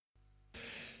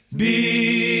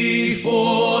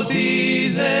Before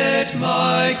thee let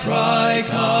my cry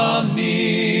come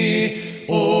near,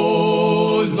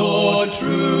 O Lord,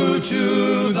 true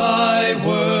to thy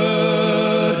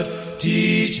word,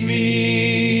 teach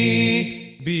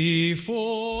me.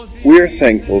 We are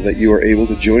thankful that you are able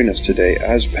to join us today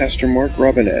as Pastor Mark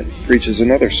Robinette preaches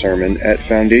another sermon at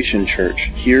Foundation Church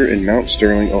here in Mount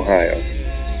Sterling, Ohio.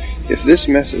 If this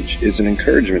message is an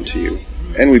encouragement to you,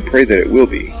 and we pray that it will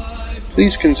be,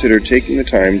 please consider taking the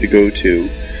time to go to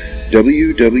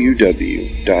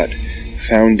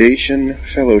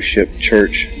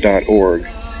www.foundationfellowshipchurch.org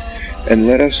and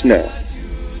let us know.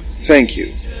 Thank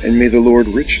you, and may the Lord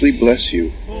richly bless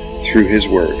you through His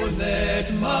Word.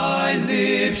 Let my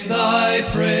lips thy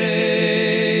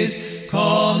praise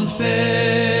confess.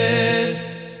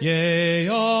 Yea,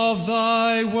 of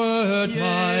thy word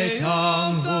my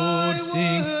tongue would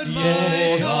sing.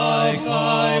 Yea, thy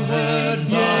word,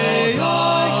 yea,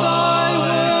 thy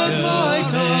word my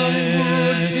tongue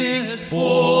would sing.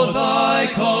 For thy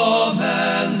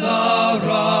commands are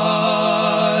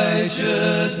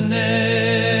righteousness.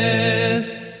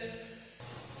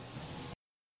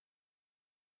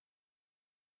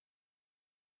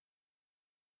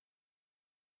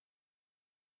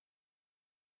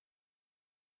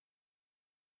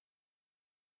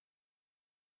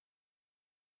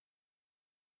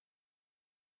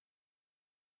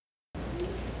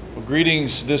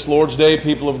 Greetings this Lord's Day,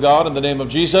 people of God, in the name of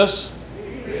Jesus.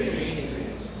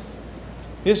 Greetings.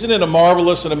 Isn't it a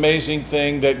marvelous and amazing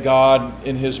thing that God,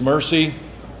 in His mercy,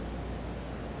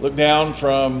 looked down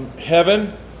from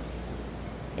heaven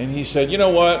and He said, you know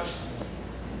what?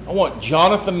 I want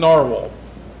Jonathan Narwhal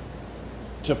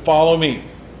to follow me.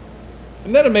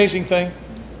 Isn't that an amazing thing?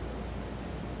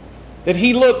 That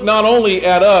He looked not only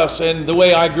at us, and the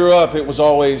way I grew up, it was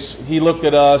always, He looked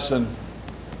at us and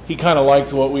He kind of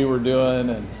liked what we were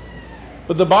doing.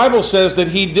 But the Bible says that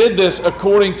He did this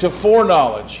according to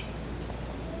foreknowledge.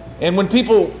 And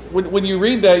when you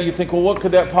read that, you think, well, what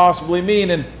could that possibly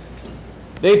mean? And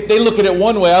they look at it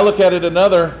one way, I look at it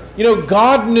another. You know,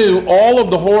 God knew all of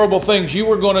the horrible things you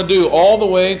were going to do all the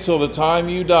way till the time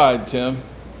you died, Tim.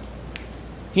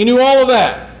 He knew all of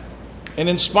that. And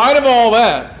in spite of all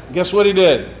that, guess what He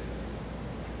did?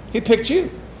 He picked you.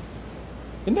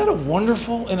 Isn't that a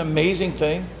wonderful and amazing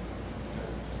thing?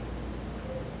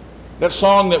 That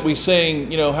song that we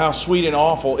sing, you know, how sweet and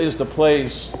awful is the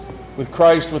place with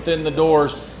Christ within the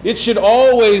doors. It should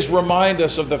always remind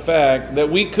us of the fact that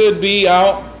we could be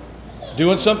out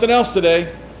doing something else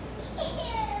today.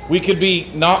 We could be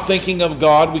not thinking of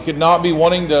God. We could not be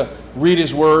wanting to read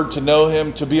His Word, to know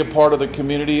Him, to be a part of the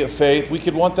community of faith. We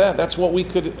could want that. That's what we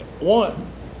could want.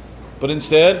 But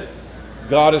instead,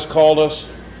 God has called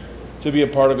us to be a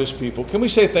part of His people. Can we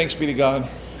say thanks be to God?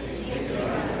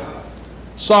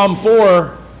 Psalm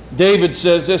 4, David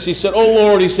says this. He said, "O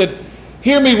Lord," he said,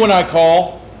 "hear me when I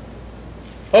call.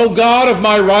 O God of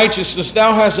my righteousness,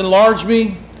 Thou hast enlarged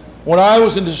me when I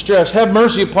was in distress. Have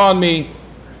mercy upon me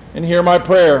and hear my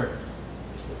prayer.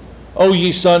 O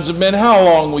ye sons of men, how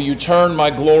long will you turn my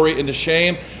glory into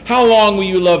shame? How long will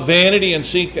you love vanity and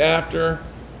seek after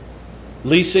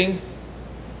leasing?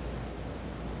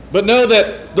 But know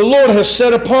that the Lord has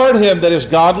set apart him that is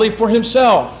godly for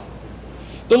Himself.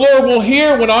 The Lord will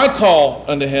hear when I call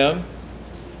unto Him.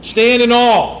 Stand in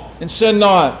awe and sin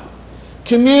not.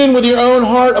 Commune with your own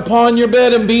heart upon your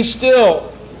bed and be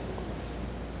still.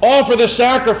 Offer the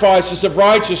sacrifices of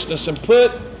righteousness and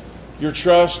put your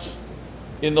trust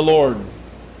in the Lord.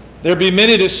 There be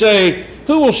many that say,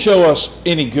 who will show us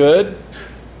any good?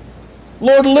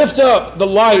 Lord, lift up the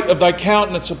light of Thy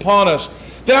countenance upon us.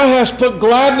 Thou hast put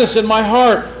gladness in my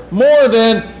heart, more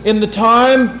than in the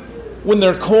time when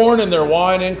their corn and their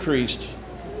wine increased.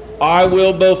 I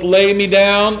will both lay me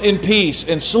down in peace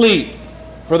and sleep,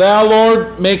 for Thou,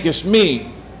 Lord, makest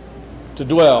me to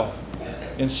dwell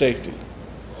in safety.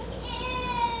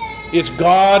 It's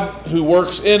God who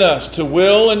works in us to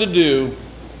will and to do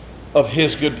of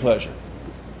His good pleasure.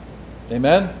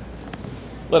 Amen?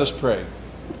 Let us pray.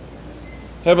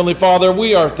 Heavenly Father,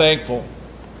 we are thankful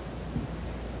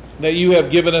that You have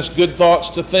given us good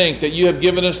thoughts to think, that You have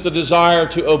given us the desire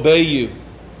to obey You.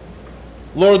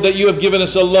 Lord, that You have given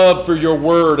us a love for Your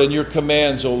word and Your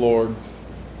commands, O Lord.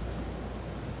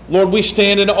 Lord, we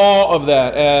stand in awe of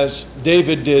that as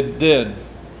David did then.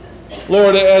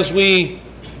 Lord, as we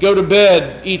go to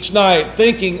bed each night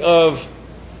thinking of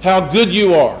how good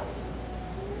You are.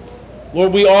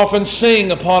 Lord, we often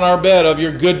sing upon our bed of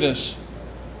Your goodness.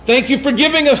 Thank You for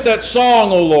giving us that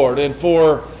song, O Lord, and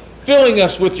for filling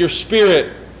us with Your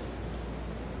Spirit.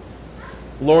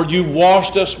 Lord, you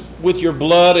washed us with your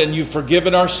blood and you've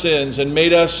forgiven our sins and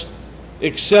made us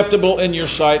acceptable in your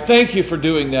sight. Thank you for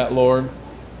doing that, Lord.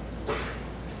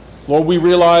 Lord, we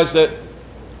realize that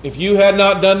if you had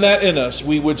not done that in us,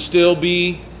 we would still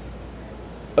be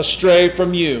astray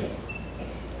from you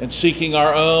and seeking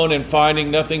our own and finding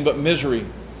nothing but misery.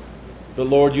 But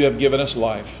Lord, you have given us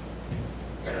life.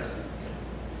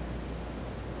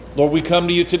 Lord, we come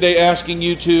to you today asking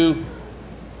you to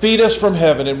feed us from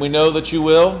heaven, and we know that you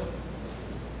will.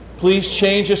 Please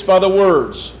change us by the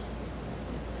words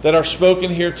that are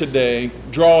spoken here today.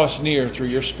 Draw us near through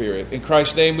your Spirit. In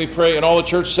Christ's name we pray. And all the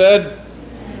church said,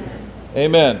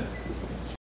 Amen.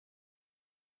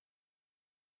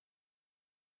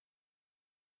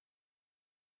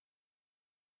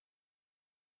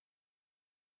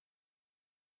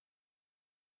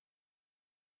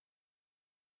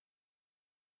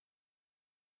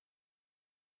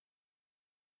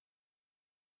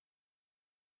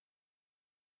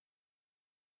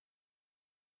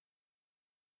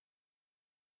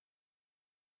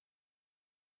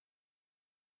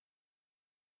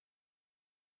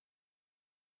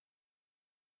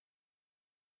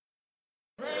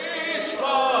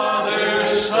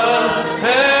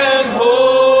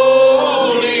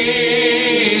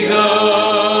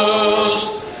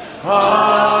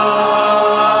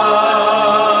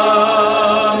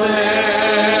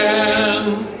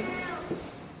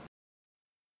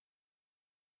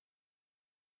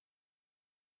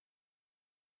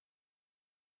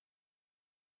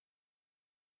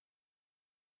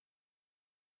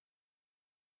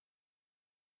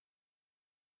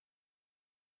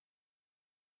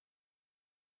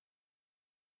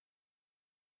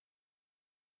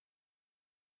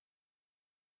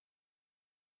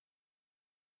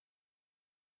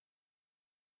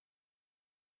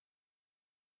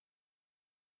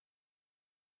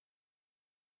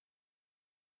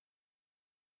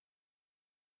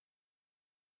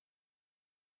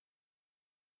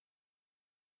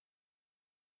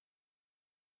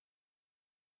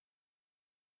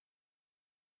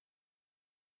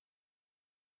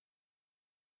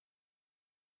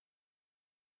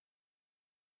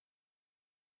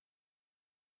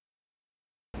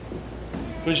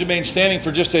 Please remain standing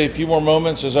for just a few more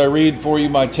moments as I read for you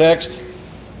my text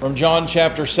from John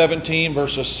chapter 17,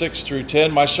 verses 6 through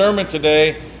 10. My sermon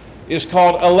today is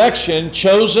called Election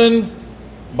Chosen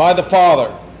by the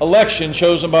Father. Election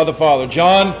Chosen by the Father.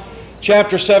 John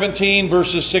chapter 17,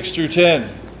 verses 6 through 10.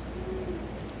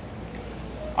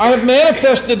 I have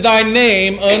manifested thy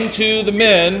name unto the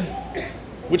men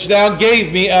which thou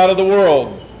gave me out of the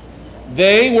world.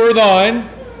 They were thine,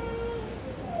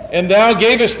 and thou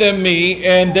gavest them me,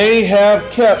 and they have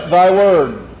kept thy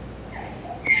word.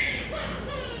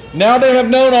 Now they have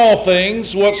known all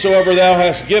things, whatsoever thou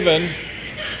hast given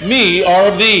me are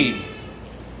of thee.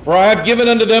 For I have given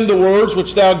unto them the words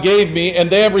which thou gave me, and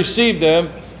they have received them,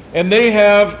 and they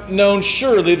have known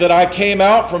surely that I came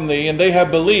out from thee, and they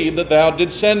have believed that thou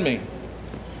didst send me.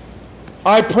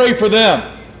 I pray for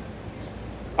them.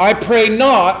 I pray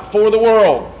not for the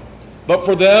world, but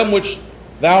for them which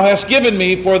thou hast given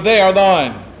me, for they are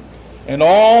thine. And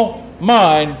all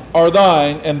mine are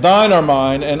thine, and thine are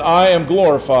mine, and I am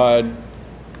glorified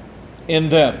in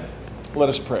them. Let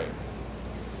us pray.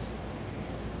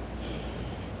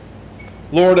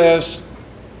 Lord, as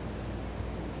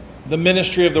the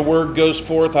ministry of the word goes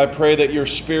forth, I pray that your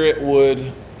Spirit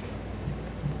would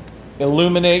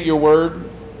illuminate your word.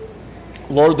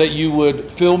 Lord, that you would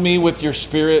fill me with your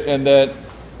Spirit, and that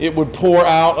it would pour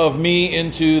out of me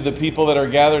into the people that are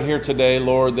gathered here today,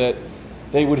 Lord, that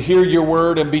they would hear your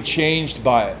word and be changed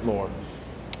by it, Lord.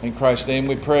 In Christ's name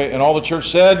we pray. And all the church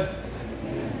said,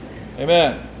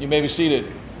 Amen. You may be seated.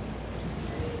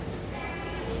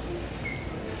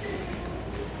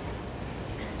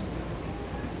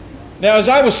 Now, as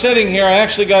I was sitting here, I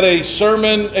actually got a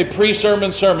sermon, a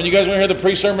pre-sermon sermon. You guys want to hear the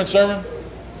pre-sermon sermon?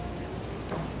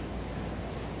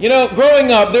 You know,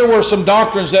 growing up, there were some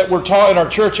doctrines that were taught in our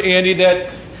church, Andy,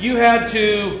 that you had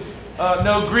to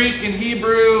know Greek and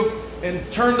Hebrew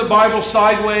and turn the Bible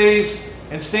sideways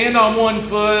and stand on one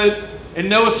foot and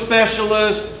know a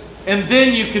specialist, and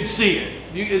then you could see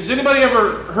it. Has anybody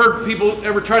ever heard people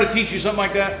ever try to teach you something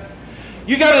like that?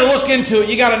 You got to look into it.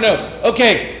 You got to know.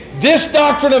 Okay, this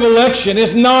doctrine of election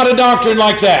is not a doctrine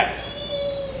like that.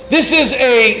 This is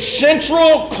a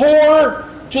central core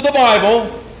to the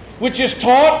Bible, which is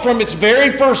taught from its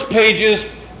very first pages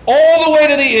all the way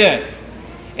to the end.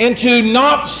 And to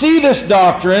not see this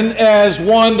doctrine as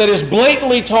one that is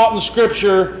blatantly taught in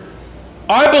Scripture,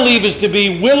 I believe is to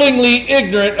be willingly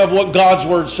ignorant of what God's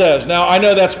Word says. Now, I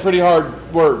know that's pretty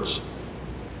hard words,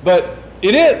 but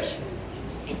it is.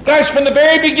 Guys, from the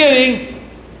very beginning,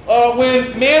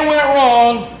 when man went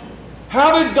wrong,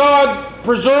 how did God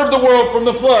preserve the world from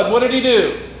the flood? What did he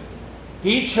do?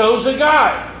 He chose a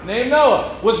guy named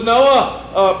Noah. Was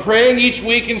Noah praying each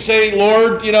week and saying,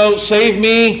 Lord, save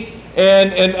me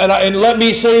and let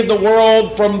me save the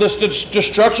world from this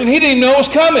destruction? He didn't know it was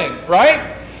coming,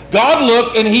 right? God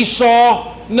looked and he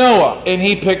saw Noah and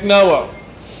he picked Noah.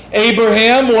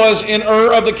 Abraham was in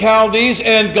Ur of the Chaldees,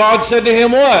 and God said to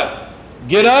him what?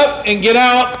 Get up and get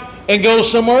out and go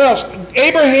somewhere else.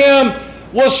 Abraham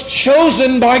was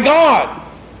chosen by God,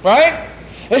 right?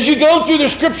 As you go through the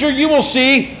scripture, you will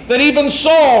see that even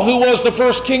Saul, who was the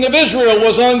first king of Israel,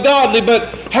 was ungodly.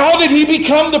 But how did he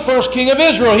become the first king of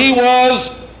Israel? He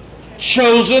was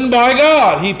chosen by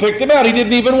God. He picked him out. He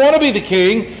didn't even want to be the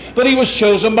king, but he was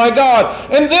chosen by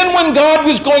God. And then when God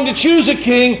was going to choose a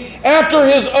king after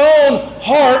his own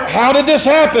heart, how did this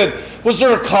happen? Was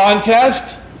there a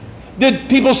contest? Did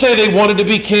people say they wanted to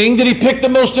be king? Did he pick the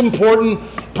most important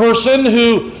person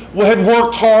who had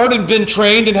worked hard and been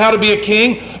trained in how to be a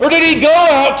king? Or did he go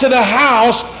out to the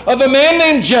house of a man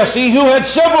named Jesse who had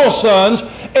several sons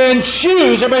and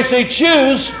choose, everybody say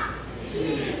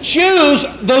choose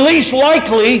the least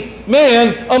likely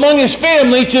man among his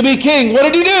family to be king? What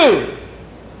did he do?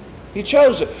 He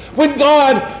chose it. When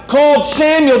God called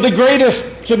Samuel, the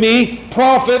greatest, to me,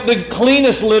 prophet, the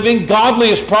cleanest living,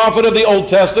 godliest prophet of the Old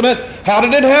Testament, how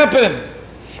did it happen?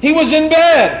 He was in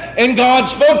bed, and God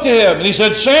spoke to him, and he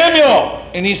said, Samuel.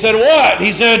 And he said, what?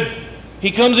 He said, he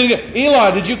comes in,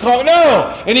 Eli, did you call?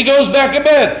 No. And he goes back in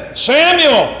bed.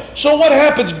 Samuel. So what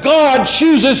happens? God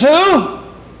chooses who?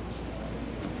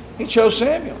 He chose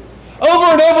Samuel. Over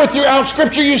and over throughout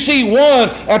Scripture, you see one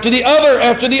after the other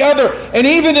after the other. And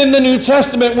even in the New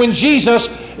Testament, when Jesus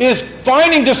is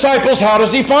finding disciples, how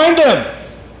does he find them?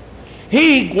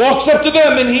 He walks up to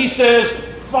them and he says,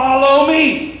 follow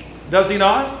me. Does he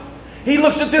not? He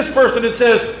looks at this person and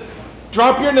says,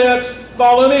 drop your nets,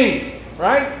 follow me.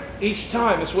 Right? Each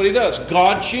time, that's what he does.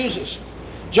 God chooses.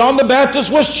 John the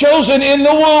Baptist was chosen in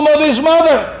the womb of his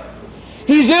mother.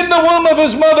 He's in the womb of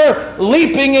his mother,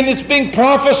 leaping, and it's being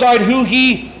prophesied who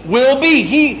he will be.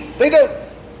 He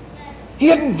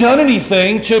hadn't done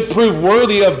anything to prove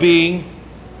worthy of being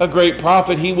a great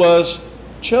prophet. He was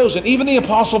chosen. Even the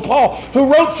Apostle Paul,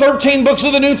 who wrote 13 books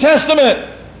of the New Testament,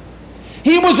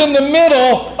 he was in the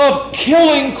middle of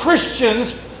killing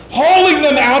Christians, hauling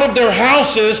them out of their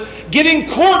houses, getting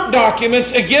court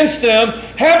documents against them,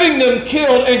 having them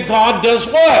killed, and God does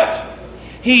what?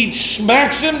 He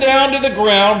smacks him down to the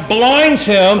ground, blinds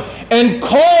him, and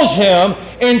calls him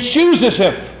and chooses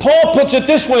him. Paul puts it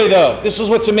this way, though. This is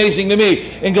what's amazing to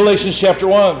me in Galatians chapter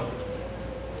 1.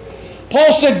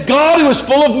 Paul said, God, who is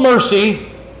full of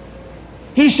mercy,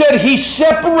 he said, he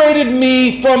separated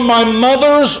me from my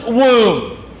mother's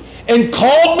womb and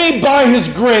called me by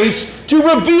his grace to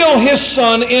reveal his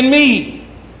Son in me.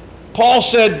 Paul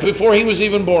said before he was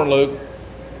even born, Luke,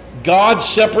 God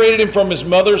separated him from his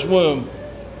mother's womb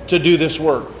to do this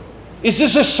work. Is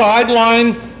this a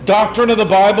sideline doctrine of the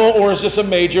Bible, or is this a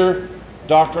major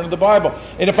doctrine of the Bible?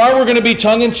 And if I were going to be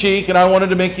tongue-in-cheek and I wanted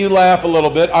to make you laugh a little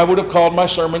bit, I would have called my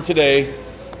sermon today,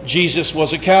 Jesus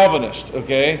was a Calvinist,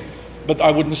 okay? But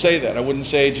I wouldn't say that. I wouldn't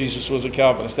say Jesus was a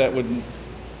Calvinist. I wouldn't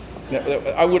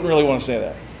really want to say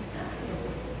that.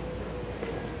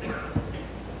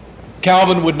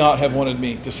 Calvin would not have wanted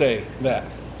me to say that.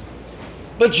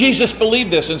 But Jesus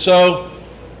believed this, and so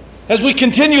as we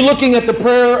continue looking at the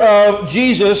prayer of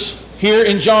Jesus here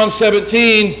in John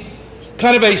 17,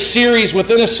 kind of a series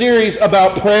within a series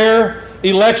about prayer,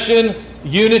 election,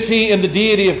 unity, and the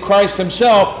deity of Christ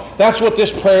himself, that's what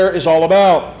this prayer is all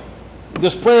about.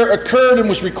 This prayer occurred and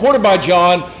was recorded by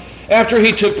John after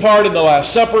he took part in the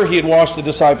Last Supper. He had washed the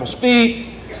disciples' feet.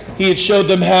 He had showed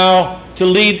them how to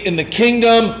lead in the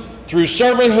kingdom through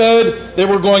servanthood. They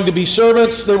were going to be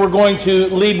servants. They were going to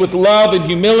lead with love and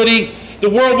humility. The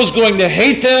world was going to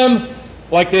hate them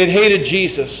like they had hated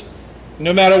Jesus.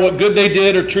 No matter what good they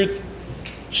did or truth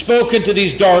spoken to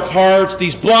these dark hearts,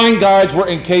 these blind guides were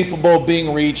incapable of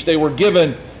being reached. They were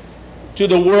given to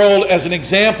the world as an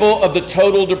example of the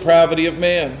total depravity of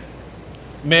man.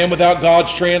 Man without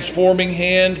God's transforming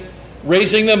hand,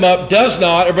 raising them up, does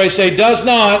not, everybody say does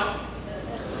not,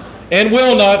 and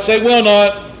will not, say will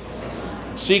not,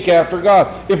 seek after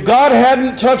God. If God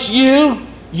hadn't touched you,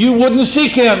 you wouldn't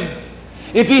seek him.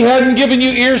 If he hadn't given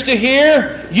you ears to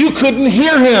hear, you couldn't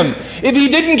hear him. If he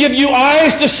didn't give you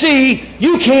eyes to see,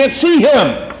 you can't see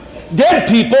him. Dead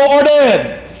people are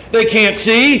dead. They can't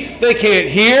see, they can't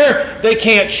hear, they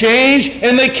can't change,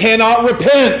 and they cannot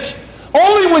repent.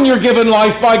 Only when you're given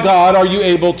life by God are you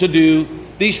able to do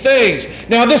these things.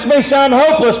 Now this may sound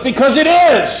hopeless because it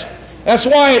is. That's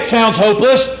why it sounds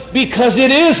hopeless, because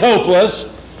it is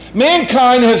hopeless.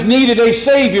 Mankind has needed a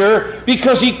Savior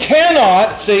because he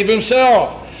cannot save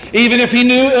himself. Even if he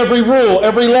knew every rule,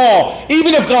 every law,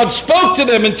 even if God spoke to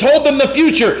them and told them the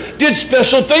future, did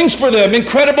special things for them,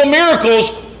 incredible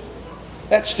miracles,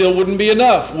 that still wouldn't be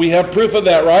enough. We have proof of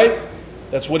that, right?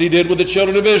 That's what he did with the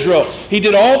children of Israel. He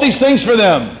did all these things for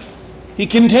them. He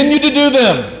continued to do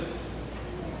them.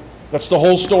 That's the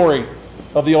whole story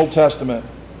of the Old Testament.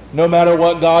 No matter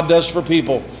what God does for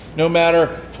people, no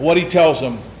matter what he tells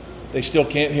them, they still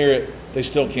can't hear it. They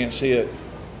still can't see it.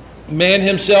 Man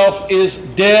himself is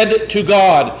dead to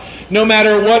God. No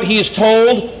matter what he is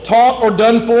told, taught, or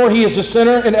done for, he is a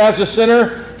sinner, and as a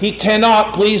sinner, he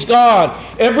cannot please God.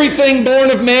 Everything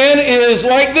born of man is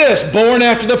like this, born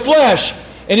after the flesh,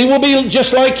 and he will be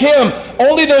just like him.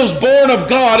 Only those born of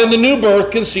God in the new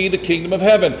birth can see the kingdom of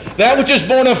heaven. That which is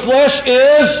born of flesh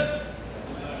is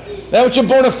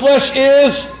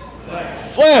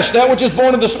flesh. That which is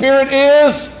born of the Spirit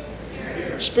is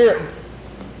Spirit.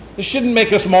 This shouldn't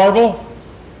make us marvel.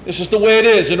 This is the way it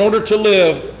is. In order to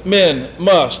live, men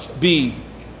must be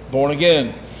born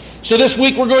again. So this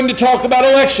week we're going to talk about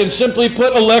election. Simply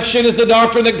put, election is the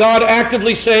doctrine that God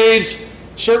actively saves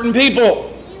certain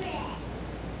people.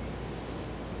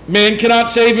 Man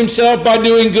cannot save himself by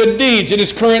doing good deeds. In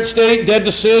his current state, dead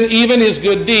to sin, even his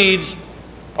good deeds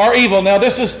are evil. Now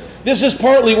this is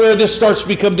partly where this starts to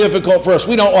become difficult for us.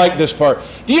 We don't like this part.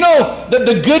 Do you know that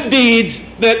the good deeds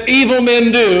that evil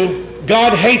men do,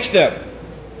 God hates them?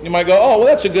 You might go, oh, well,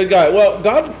 that's a good guy. Well,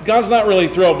 God's not really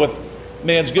thrilled with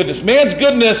man's goodness. Man's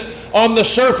goodness on the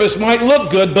surface might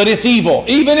look good, but it's evil.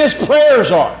 Even his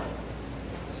prayers are.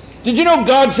 Did you know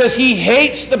God says he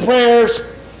hates the prayers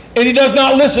and he does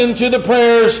not listen to the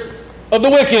prayers of the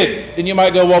wicked? And you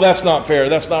might go, well, that's not fair.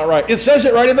 That's not right. It says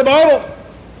it right in the Bible.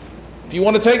 If you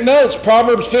want to take notes,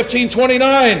 Proverbs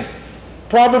 15:29,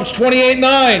 Proverbs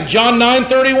 28:9, John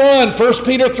 9:31, 1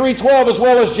 Peter 3:12, as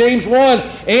well as James 1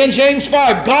 and James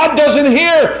 5. God doesn't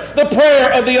hear the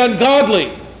prayer of the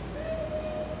ungodly.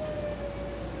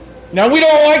 Now, we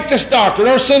don't like this doctrine.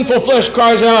 Our sinful flesh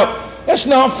cries out, that's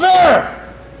not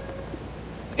fair.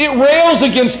 It rails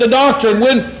against the doctrine.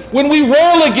 When we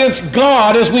rail against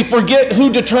God, as we forget who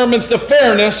determines the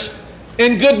fairness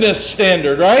and goodness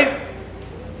standard, right?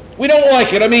 We don't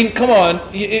like it. I mean, come on.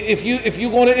 If you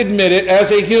want to admit it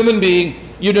as a human being,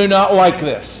 you do not like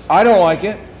this. I don't like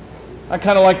it. I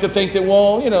kind of like to think that,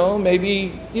 well,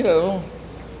 maybe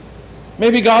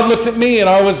God looked at me and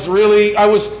I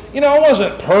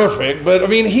wasn't perfect, but I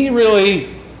mean, he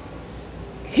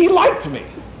liked me.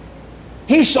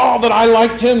 He saw that I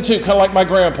liked him too, kind of like my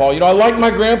grandpa. I like my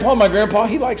grandpa,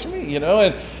 he likes me,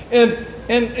 and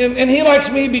he likes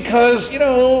me because,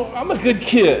 I'm a good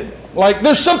kid. Like,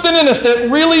 there's something in us that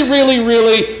really, really,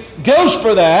 really goes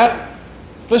for that,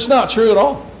 but it's not true at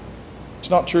all. It's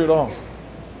not true at all.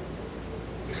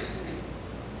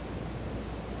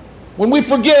 When we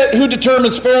forget who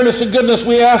determines fairness and goodness,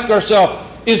 we ask ourselves,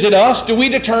 is it us? Do we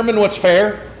determine what's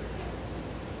fair?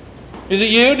 Is it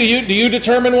you? Do you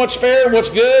determine what's fair, what's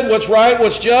good, what's right,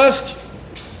 what's just?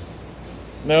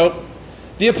 Nope.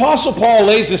 The Apostle Paul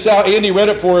lays this out. Andy read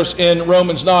it for us in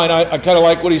Romans 9. I kind of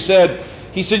like what he said.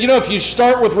 He said, if you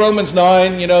start with Romans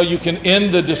 9, you can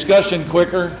end the discussion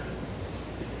quicker.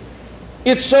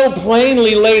 It's so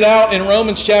plainly laid out in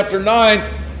Romans chapter 9.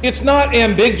 It's not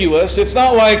ambiguous. It's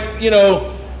not like,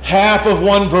 half of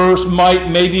one verse might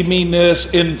maybe mean this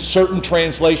in certain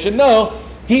translation. No,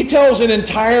 he tells an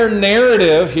entire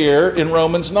narrative here in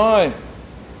Romans 9.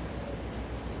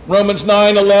 Romans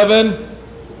 9:11,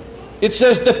 it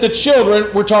says that the children,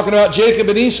 we're talking about Jacob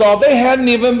and Esau, they hadn't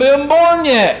even been born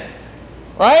yet.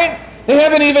 Right? They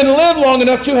haven't even lived long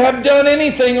enough to have done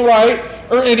anything right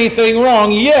or anything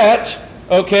wrong yet.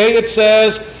 Okay, it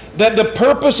says that the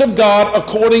purpose of God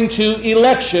according to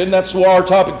election, that's our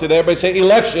topic today. Everybody say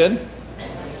election.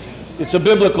 It's a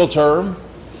biblical term.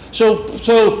 So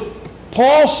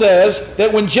Paul says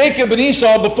that when Jacob and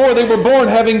Esau, before they were born,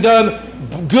 having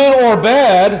done good or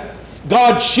bad,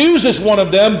 God chooses one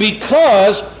of them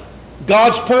because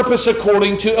God's purpose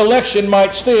according to election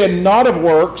might stand, not of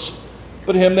works,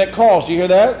 but him that calls. Do you hear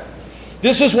that?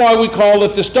 This is why we call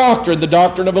it this doctrine, the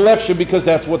doctrine of election, because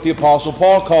that's what the Apostle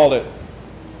Paul called it.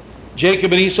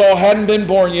 Jacob and Esau hadn't been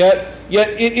born yet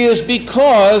it is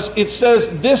because it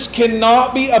says this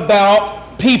cannot be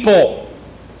about people.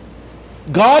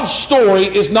 God's story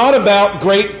is not about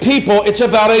great people, it's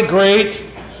about a great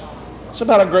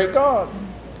God.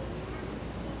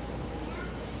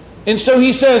 And so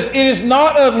he says, it is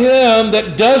not of him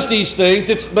that does these things,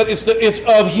 but it's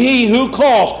of he who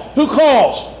calls. Who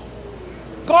calls?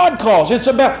 God calls.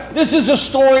 This is a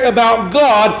story about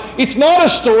God. It's not a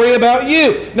story about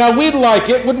you. Now, we'd like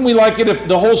it. Wouldn't we like it if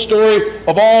the whole story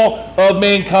of all of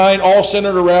mankind all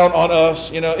centered around on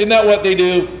us? Isn't that what they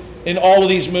do in all of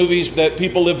these movies that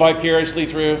people live vicariously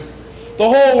through? The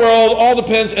whole world, all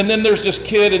depends, and then there's this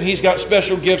kid and he's got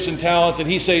special gifts and talents and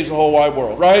he saves the whole wide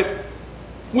world, right?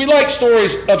 We like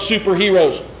stories of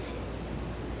superheroes.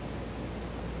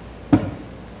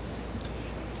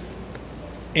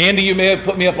 Andy, you may have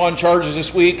put me up on charges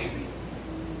this week.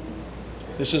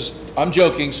 I'm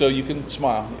joking, so you can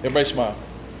smile. Everybody smile.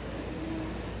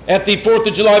 At the 4th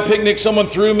of July picnic, someone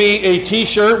threw me a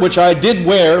t-shirt, which I did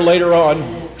wear later on,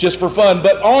 just for fun,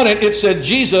 but on it said,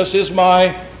 Jesus is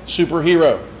my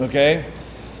superhero, okay?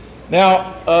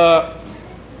 Now,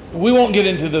 we won't get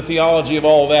into the theology of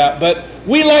all of that, but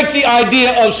we like the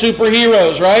idea of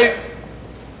superheroes, right?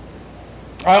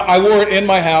 I wore it in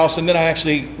my house, and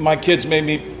then my kids made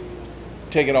me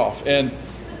take it off. And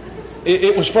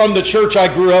it was from the church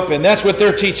I grew up in. That's what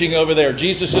they're teaching over there.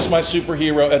 Jesus is my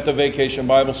superhero at the Vacation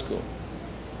Bible School.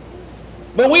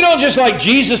 But we don't just like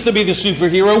Jesus to be the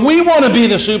superhero. We want to be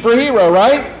the superhero,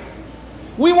 right?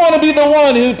 We want to be the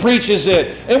one who preaches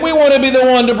it. And we want to be the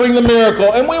one to bring the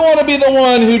miracle. And we want to be the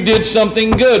one who did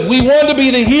something good. We want to be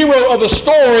the hero of a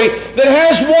story that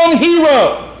has one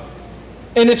hero.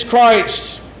 And it's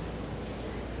Christ.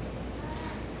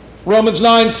 Romans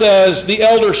 9 says, the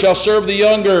elder shall serve the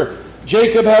younger.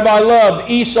 Jacob have I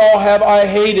loved, Esau have I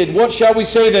hated. What shall we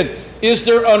say then? Is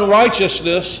there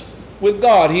unrighteousness with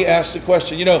God? He asked the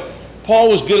question. Paul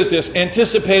was good at this,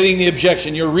 anticipating the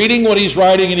objection. You're reading what he's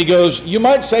writing and he goes, you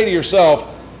might say to yourself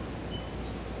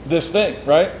this thing,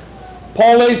 right?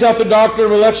 Paul lays out the doctrine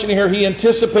of election here. He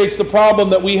anticipates the problem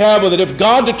that we have with it. If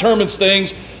God determines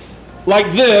things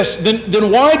like this,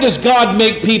 then why does God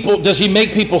make people, does he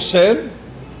make people sin?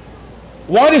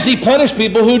 Why does he punish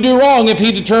people who do wrong if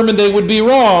he determined they would be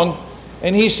wrong?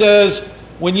 And he says,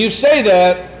 when you say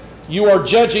that, you are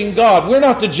judging God. We're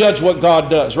not to judge what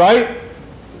God does, right?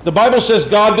 The Bible says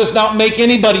God does not make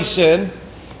anybody sin,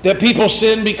 that people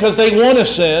sin because they want to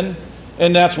sin,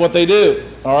 and that's what they do,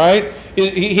 all right?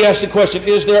 He asked the question,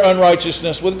 is there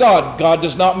unrighteousness with God? God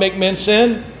does not make men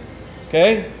sin,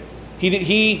 okay?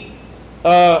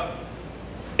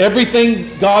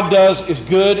 Everything God does is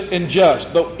good and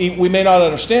just. But we may not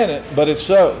understand it, but it's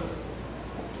so.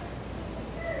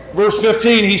 Verse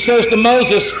 15, he says to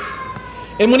Moses,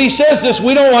 and when he says this,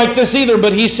 we don't like this either,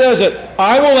 but he says it,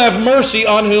 I will have mercy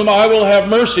on whom I will have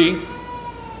mercy,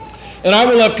 and I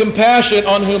will have compassion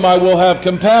on whom I will have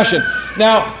compassion.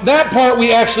 Now, that part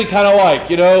we actually kind of like,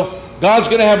 God's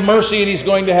going to have mercy and he's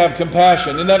going to have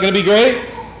compassion. Isn't that going to be great?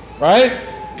 Right?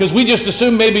 Because we just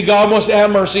assume maybe God wants to have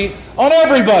mercy on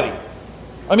everybody.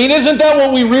 I mean, isn't that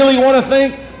what we really want to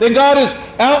think? That God is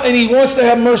out and he wants to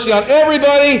have mercy on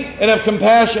everybody and have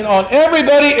compassion on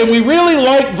everybody. And we really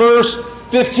like verse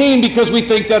 15 because we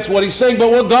think that's what he's saying.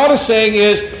 But what God is saying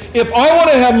is, if I want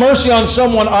to have mercy on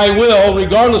someone, I will,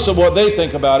 regardless of what they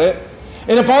think about it.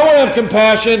 And if I want to have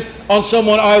compassion on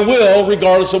someone, I will,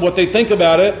 regardless of what they think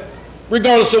about it,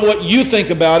 regardless of what you think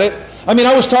about it. I mean,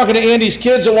 I was talking to Andy's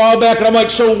kids a while back, and I'm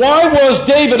like, so why was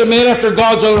David a man after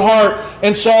God's own heart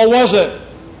and Saul wasn't?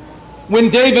 When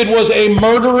David was a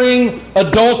murdering,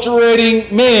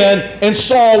 adulterating man and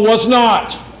Saul was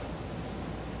not.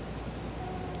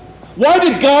 Why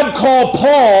did God call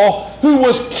Paul, who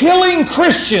was killing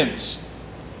Christians,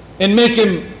 and make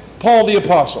him Paul the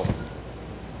Apostle?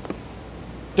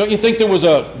 Don't you think there was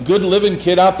a good living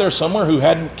kid out there somewhere who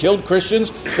hadn't killed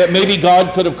Christians that maybe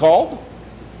God could have called?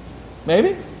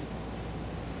 Maybe.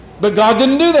 But God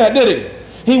didn't do that, did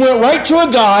he? He went right to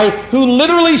a guy who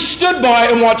literally stood by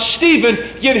and watched Stephen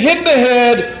get hit in the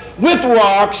head with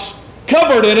rocks,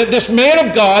 covered in it, this man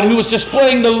of God who was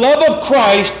displaying the love of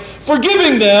Christ,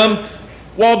 forgiving them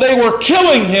while they were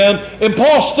killing him. And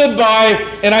Paul stood by,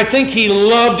 and I think he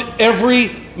loved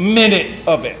every minute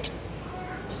of it.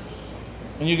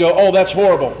 And you go, oh, that's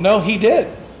horrible. No, he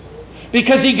did.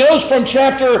 Because he goes from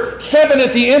chapter 7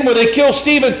 at the end where they kill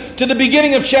Stephen to the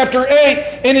beginning of chapter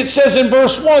 8, and it says in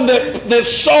verse 1 that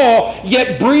Saul,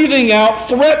 yet breathing out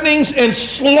threatenings and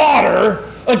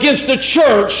slaughter against the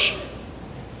church,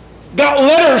 got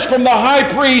letters from the high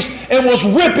priest and was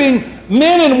ripping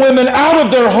men and women out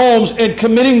of their homes and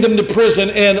committing them to prison,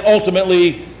 and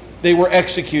ultimately they were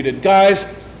executed.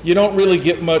 Guys, You don't really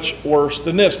get much worse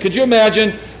than this. Could you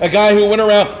imagine a guy who went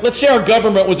around, let's say our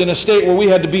government was in a state where we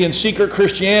had to be in secret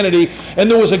Christianity, and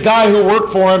there was a guy who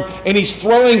worked for him, and he's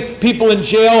throwing people in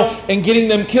jail and getting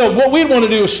them killed. What we'd want to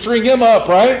do is string him up,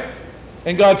 right?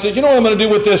 And God says, you know what I'm going to do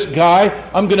with this guy?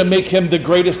 I'm going to make him the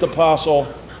greatest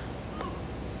apostle.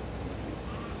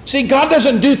 See, God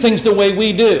doesn't do things the way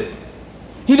we do.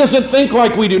 He doesn't think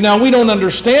like we do. Now, we don't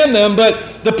understand them,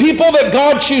 but the people that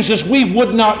God chooses, we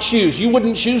would not choose. You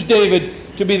wouldn't choose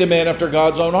David to be the man after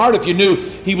God's own heart if you knew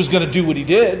he was going to do what he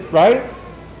did, right?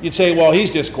 You'd say, well,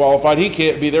 he's disqualified. He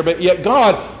can't be there. But yet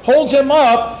God holds him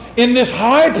up in this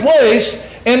high place,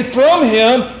 and from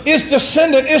him is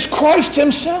descendant, is Christ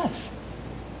himself.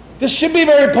 This should be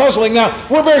very puzzling. Now,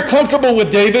 we're very comfortable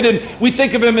with David, and we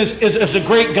think of him as a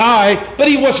great guy, but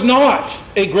he was not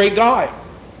a great guy.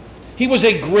 He was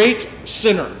a great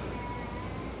sinner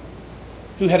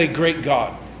who had a great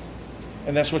God.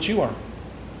 And that's what you are.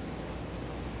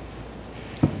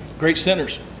 Great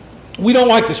sinners. We don't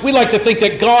like this. We like to think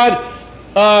that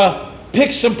God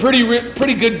picks some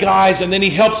pretty good guys and then he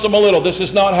helps them a little. This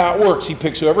is not how it works. He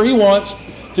picks whoever he wants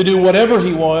to do whatever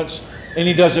he wants, and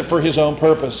he does it for his own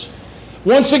purpose.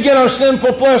 Once again, our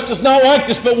sinful flesh does not like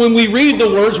this, but when we read the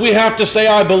words, we have to say,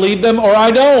 I believe them or I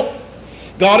don't.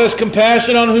 God has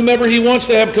compassion on whomever he wants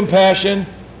to have compassion.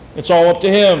 It's all up to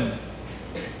him.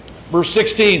 Verse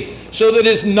 16, so that it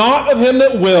is not of him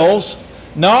that wills,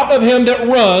 not of him that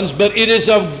runs, but it is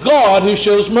of God who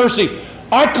shows mercy.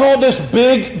 I call this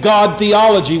big God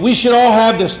theology. We should all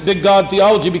have this big God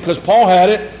theology because Paul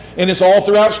had it, and it's all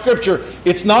throughout Scripture.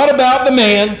 It's not about the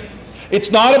man.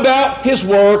 It's not about his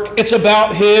work. It's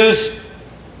about his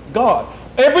God.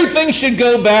 Everything should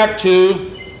go back to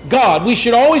God. We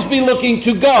should always be looking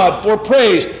to God for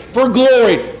praise, for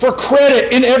glory, for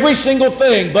credit in every single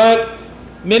thing. But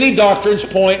many doctrines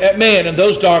point at man, and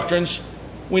those doctrines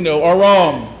we know are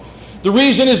wrong. The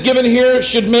reason is given here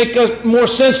should make more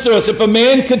sense to us. If a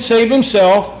man could save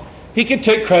himself, he can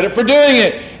take credit for doing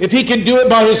it. If he can do it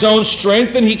by his own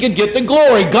strength, then he can get the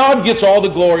glory. God gets all the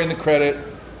glory and the credit,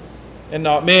 and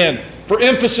not man. For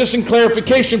emphasis and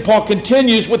clarification, Paul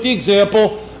continues with the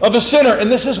example of a sinner.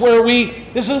 And this is where we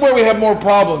have more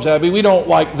problems, Abby. We don't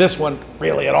like this one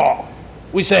really at all.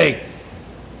 We say,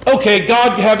 okay,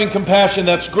 God having compassion,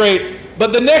 that's great.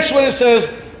 But the next one it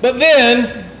says, but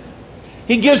then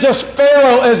he gives us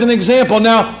Pharaoh as an example.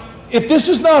 Now, if this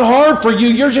is not hard for you,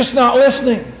 you're just not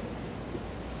listening.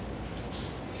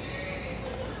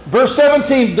 Verse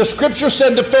 17, the scripture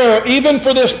said to Pharaoh, even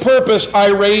for this purpose I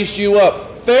raised you up.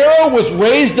 Pharaoh was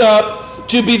raised up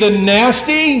to be the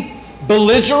nasty,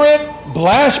 belligerent,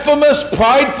 blasphemous,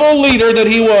 prideful leader that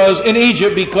he was in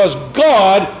Egypt because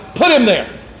God put him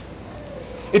there.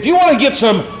 If you want to get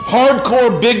some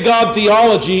hardcore big God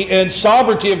theology and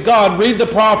sovereignty of God, read the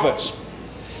prophets.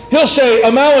 He'll say,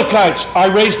 Amalekites, I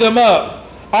raised them up.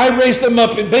 I raised them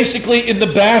up basically in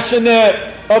the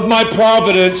bassinet of my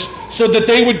providence so that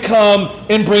they would come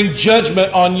and bring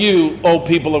judgment on you, O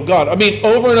people of God. I mean,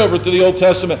 over and over through the Old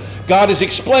Testament, God is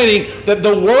explaining that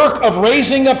the work of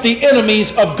raising up the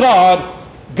enemies of God,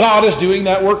 God is doing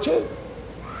that work too.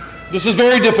 This is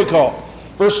very difficult.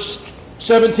 Verse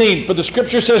 17, for the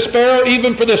scripture says, Pharaoh,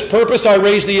 even for this purpose I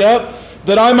raised thee up,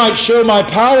 that I might show my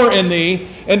power in thee,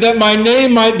 and that my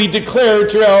name might be declared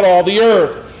throughout all the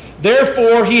earth.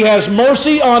 Therefore he has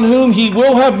mercy on whom he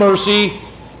will have mercy,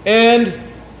 and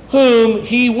whom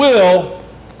he will,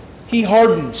 he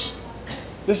hardens.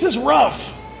 This is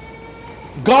rough.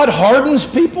 God hardens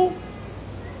people?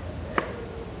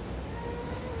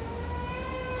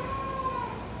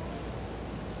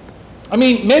 I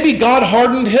mean, maybe God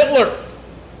hardened Hitler.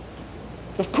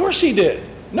 Of course he did.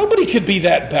 Nobody could be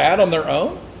that bad on their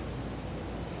own.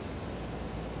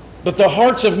 But the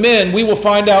hearts of men, we will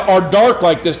find out, are dark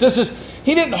like this.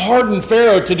 He didn't harden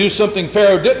Pharaoh to do something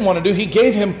Pharaoh didn't want to do. He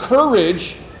gave him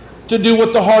courage to do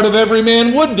what the heart of every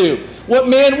man would do. What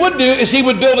man would do is he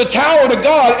would build a tower to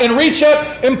God and reach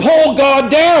up and pull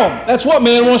God down. That's what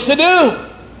man wants to do.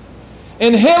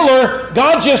 And Hitler,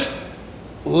 God just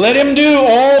let him do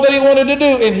all that he wanted to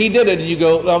do, and he did it. And you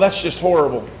go, no, that's just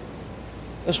horrible.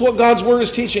 That's what God's word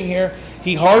is teaching here.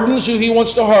 He hardens who he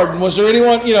wants to harden. Was there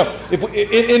anyone, if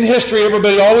in history,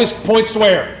 everybody always points to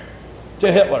where?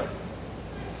 To Hitler.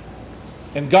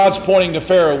 And God's pointing to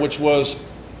Pharaoh, which was,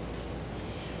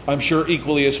 I'm sure,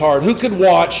 equally as hard. Who could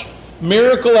watch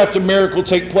miracle after miracle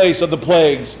take place of the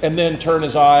plagues and then turn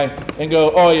his eye and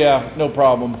go, oh yeah, no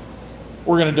problem.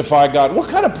 We're going to defy God. What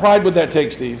kind of pride would that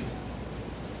take, Steve?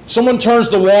 Someone turns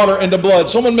the water into blood.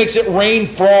 Someone makes it rain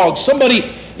frogs.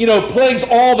 Somebody, plagues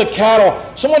all the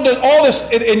cattle. Someone does all this,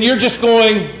 and you're just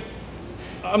going,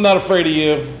 I'm not afraid of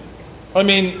you. I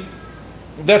mean,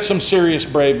 that's some serious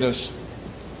braveness.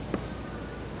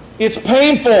 It's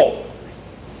painful,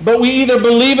 but we either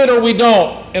believe it or we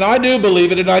don't. And I do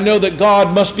believe it, and I know that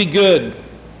God must be good,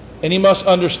 and He must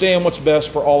understand what's best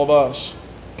for all of us.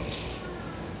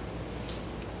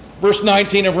 Verse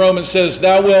 19 of Romans says,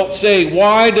 Thou wilt say,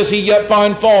 Why does he yet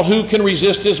find fault? Who can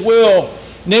resist his will?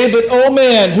 Nay, but, O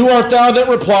man, who art thou that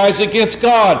replies against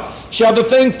God? Shall the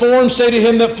thing formed say to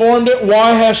him that formed it,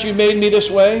 Why hast you made me this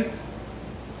way?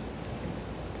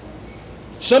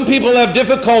 Some people have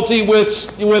difficulty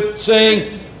with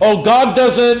saying, oh, God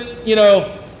doesn't,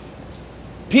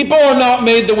 people are not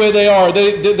made the way they are.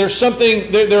 There's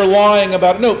something, they're lying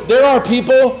about it. No, there are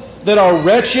people that are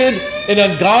wretched and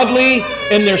ungodly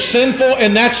and they're sinful,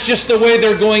 and that's just the way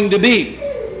they're going to be.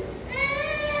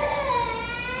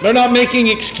 They're not making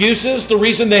excuses. The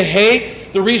reason they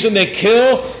hate, the reason they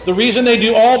kill, the reason they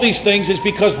do all these things is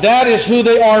because that is who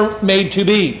they are made to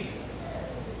be.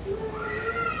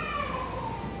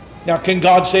 Now, can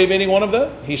God save any one of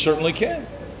them? He certainly can.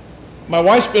 My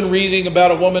wife's been reading about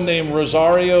a woman named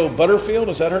Rosario Butterfield.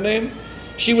 Is that her name?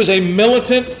 She was a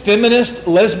militant feminist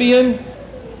lesbian.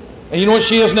 And you know what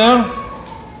she is now?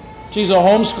 She's a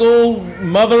homeschool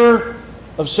mother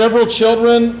of several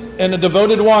children and a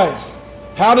devoted wife.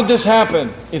 How did this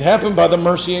happen? It happened by the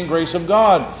mercy and grace of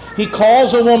God. He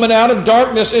calls a woman out of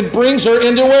darkness and brings her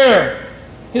into where?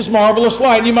 His marvelous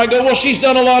light. And you might go, well, she's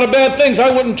done a lot of bad things.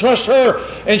 I wouldn't trust her.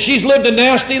 And she's lived a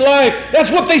nasty life. That's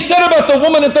what they said about the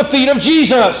woman at the feet of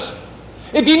Jesus.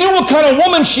 If you knew what kind of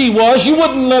woman she was, you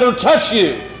wouldn't let her touch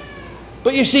you.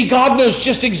 But you see, God knows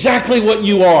just exactly what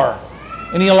you are.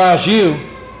 And He allows you.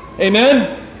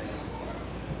 Amen?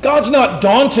 God's not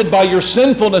daunted by your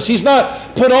sinfulness. He's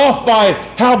not put off by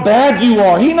how bad you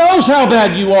are. He knows how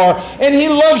bad you are. And He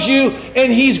loves you.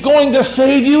 And He's going to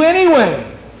save you anyway.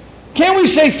 Can't we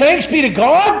say thanks be to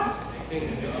God?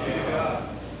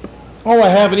 Oh, I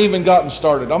haven't even gotten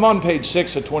started. I'm on page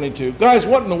 6 of 22. Guys,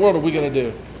 what in the world are we going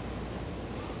to do?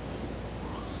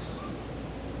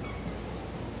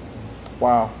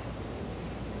 Wow.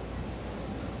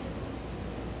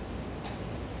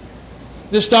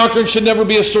 This doctrine should never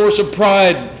be a source of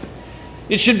pride.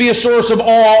 It should be a source of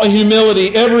awe and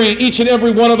humility. Each and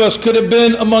every one of us could have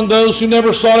been among those who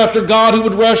never sought after God, who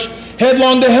would rush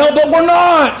headlong to hell, but we're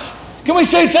not. Can we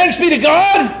say thanks be to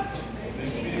God?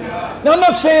 Now, I'm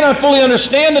not saying I fully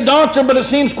understand the doctrine, but it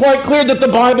seems quite clear that the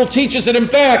Bible teaches it. In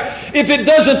fact, if it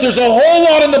doesn't, there's a whole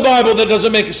lot in the Bible that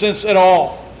doesn't make sense at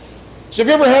all. So if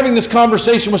you're ever having this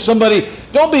conversation with somebody,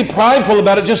 don't be prideful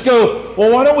about it. Just go,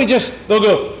 well, why don't we they'll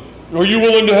go, are you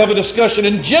willing to have a discussion?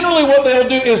 And generally what they'll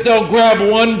do is they'll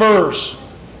grab one verse.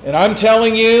 And I'm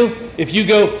telling you, if you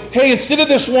go, hey, instead of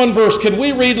this one verse, could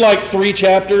we read like 3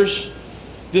 chapters?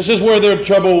 This is where their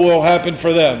trouble will happen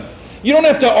for them. You don't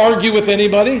have to argue with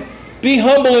anybody. Be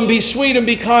humble and be sweet and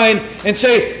be kind and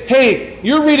say, hey,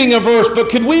 you're reading a verse, but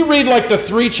could we read like the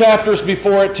 3 chapters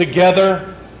before it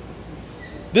together?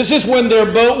 This is when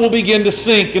their boat will begin to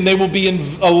sink and they will be in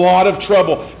a lot of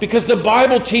trouble, because the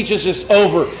Bible teaches us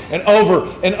over and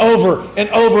over and over and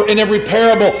over in every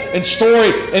parable and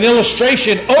story and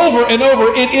illustration, over and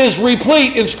over. It is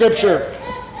replete in Scripture.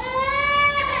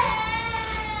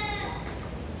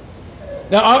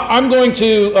 Now, I'm going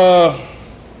to,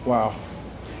 wow.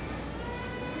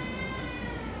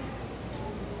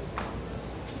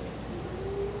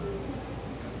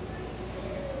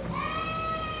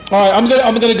 All right, I'm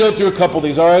going to go through a couple of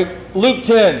these, all right? Luke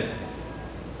 10.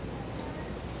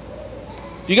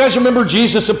 Do you guys remember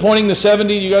Jesus appointing the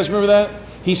 70? Do you guys remember that?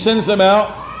 He sends them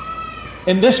out.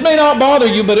 And this may not bother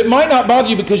you, but it might not bother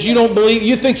you because you don't believe,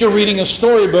 you think you're reading a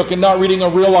storybook and not reading a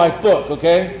real life book,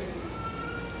 okay?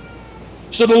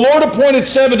 So the Lord appointed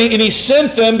 70, and He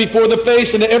sent them before the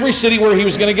face into every city where He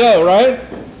was going to go, right?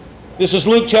 This is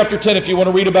Luke chapter 10 if you want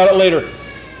to read about it later.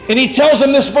 And He tells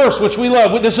them this verse, which we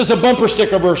love. This is a bumper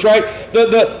sticker verse, right?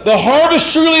 The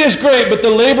harvest truly is great, but the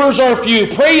laborers are few.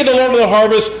 Pray ye the Lord of the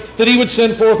harvest that He would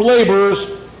send forth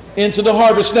laborers into the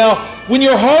harvest. Now, when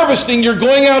you're harvesting, you're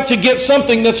going out to get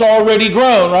something that's already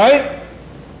grown, right?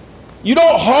 You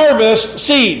don't harvest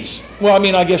seeds. Well, I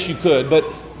mean, I guess you could, but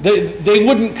they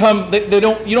wouldn't come,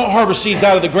 you don't harvest seeds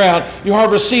out of the ground. You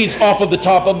harvest seeds off of the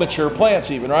top of mature plants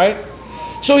even, right?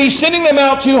 So He's sending them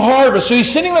out to harvest. So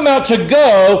He's sending them out to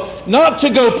go, not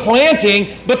to go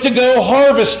planting, but to go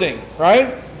harvesting,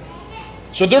 right?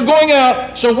 So they're going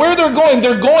out. So where they're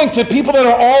going to people that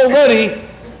are already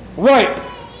ripe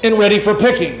and ready for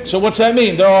picking. So what's that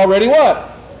mean? They're already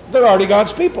what? They're already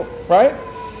God's people, right?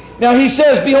 Now He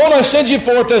says, behold, I send you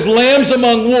forth as lambs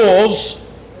among wolves.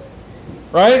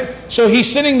 right? So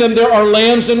he's sending them, there are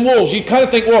lambs and wolves. You kind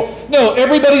of think, well, no,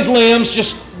 everybody's lambs,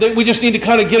 we just need to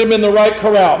kind of get them in the right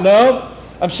corral. No,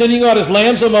 I'm sending you out as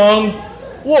lambs among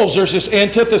wolves. There's this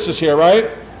antithesis here, right?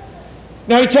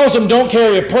 Now he tells them, don't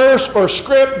carry a purse or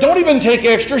scrip. Don't even take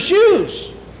extra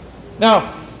shoes.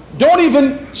 Now, don't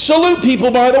even salute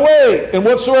people by the way. In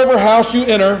whatsoever house you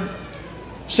enter,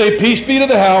 say, peace be to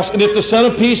the house. And if the Son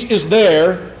of Peace is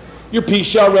there, your peace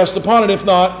shall rest upon it. If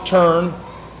not, turn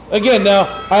again.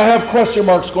 Now, I have question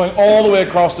marks going all the way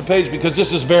across the page because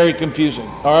this is very confusing.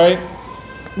 All right?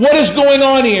 What is going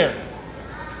on here?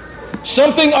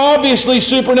 Something obviously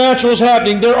supernatural is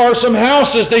happening. There are some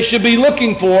houses they should be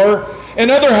looking for and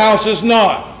other houses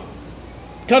not.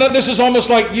 Kind of, this is almost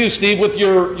like you, Steve, with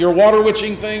your water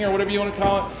witching thing or whatever you want to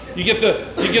call it. You get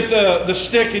the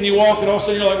stick and you walk, and all of a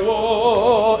sudden you're like, whoa,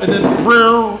 whoa, whoa, and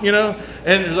then, you know,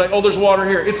 and it's like, oh, there's water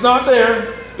here. It's not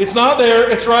there. It's not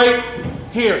there. It's right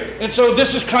here. And so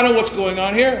this is kind of what's going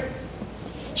on here.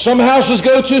 Some houses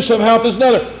go to, some houses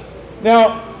another.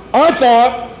 Now,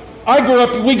 I grew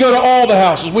up, we go to all the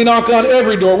houses. We knock on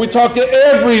every door. We talk to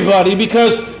everybody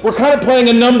because we're kind of playing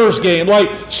a numbers game. Like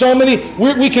so many,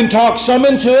 we can talk some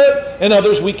into it and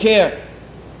others we can't.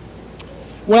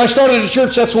 When I started a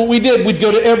church, that's what we did. We'd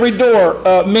go to every door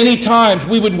many times.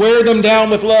 We would wear them down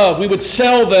with love. We would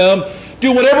sell them,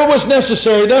 do whatever was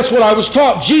necessary. That's what I was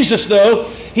taught. Jesus, though,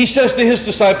 he says to his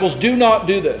disciples, do not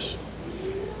do this.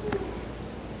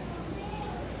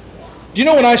 Do you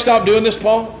know when I stopped doing this,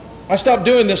 Paul? I stopped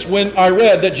doing this when I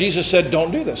read that Jesus said,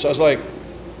 don't do this. I was like,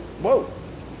 whoa.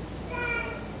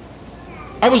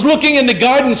 I was looking into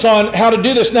guidance on how to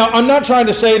do this. Now, I'm not trying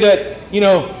to say that,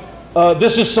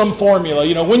 this is some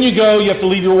formula. When you go, you have to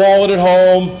leave your wallet at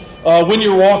home. When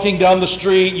you're walking down the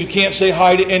street, you can't say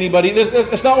hi to anybody.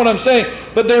 That's not what I'm saying.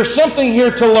 But there's something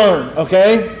here to learn,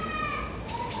 okay?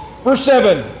 Verse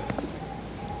 7.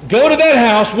 Go to that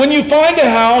house. When you find a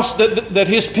house that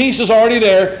his peace is already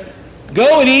there,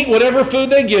 go and eat whatever food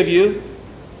they give you.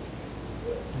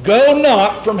 Go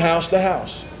not from house to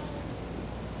house.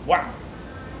 Wow.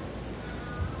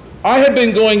 I had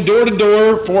been going door to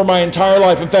door for my entire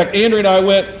life. In fact, Andrew and I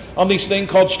went on these thing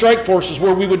called strike forces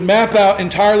where we would map out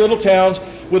entire little towns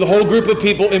with a whole group of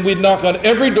people, and we'd knock on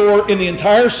every door in the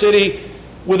entire city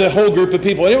with a whole group of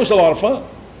people. And it was a lot of fun.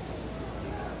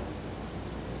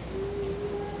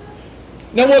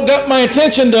 Now, what got my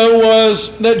attention, though,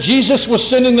 was that Jesus was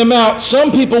sending them out.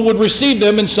 Some people would receive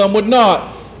them and some would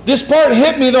not. This part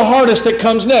hit me the hardest that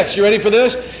comes next. You ready for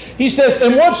this? He says,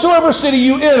 "In whatsoever city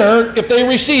you enter, if they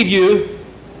receive you,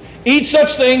 eat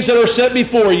such things that are set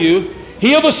before you,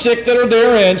 heal the sick that are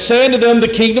therein, say unto them, the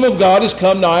kingdom of God is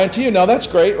come nigh unto you." Now, that's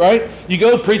great, right? You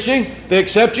go preaching, they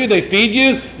accept you, they feed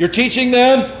you, you're teaching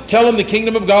them, tell them the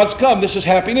kingdom of God's come. This is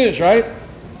happy news, right?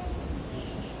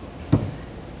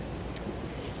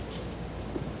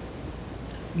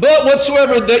 But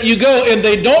whatsoever that you go and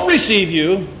they don't receive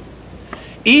you,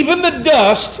 even the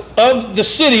dust of the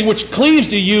city which cleaves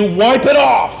to you, wipe it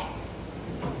off.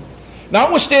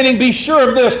 Notwithstanding, be sure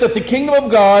of this, that the kingdom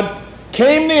of God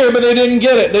came near, but they didn't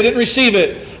get it. They didn't receive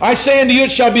it. I say unto you,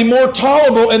 it shall be more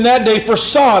tolerable in that day for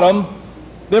Sodom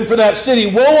than for that city.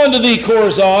 Woe unto thee,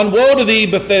 Chorazin! Woe to thee,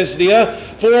 Bethsaida!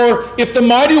 For if the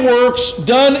mighty works were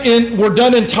done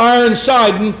in Tyre and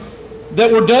Sidon, that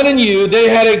were done in you, they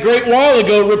had a great while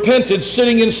ago repented,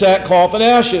 sitting in sackcloth and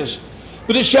ashes.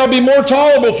 But it shall be more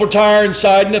tolerable for Tyre and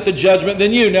Sidon at the judgment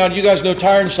than you. Now, you guys know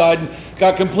Tyre and Sidon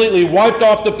got completely wiped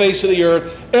off the face of the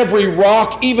earth. Every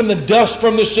rock, even the dust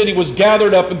from the city, was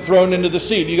gathered up and thrown into the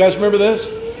sea. Do you guys remember this?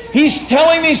 He's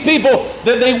telling these people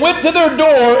that they went to their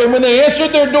door, and when they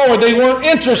answered their door, they weren't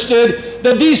interested,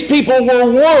 that these people were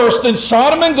worse than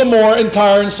Sodom and Gomorrah and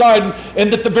Tyre and Sidon,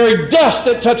 and that the very dust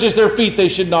that touches their feet, they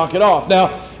should knock it off.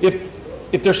 Now,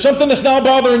 if there's something that's now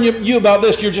bothering you about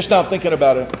this, you're just not thinking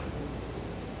about it.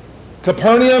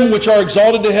 Capernaum, which are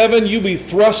exalted to heaven, you be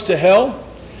thrust to hell.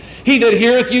 He that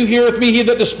heareth you heareth me. He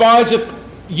that despiseth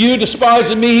you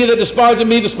despiseth me. He that despiseth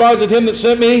me despiseth him that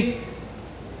sent me.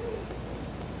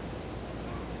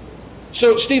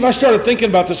 So, Steve, I started thinking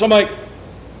about this. I'm like,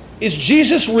 is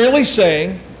Jesus really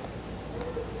saying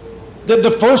that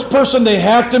the first person they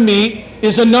have to meet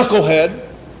is a knucklehead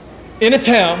in a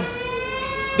town,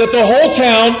 that the whole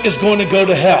town is going to go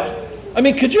to hell? I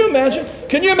mean, could you imagine?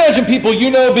 Can you imagine people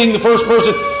being the first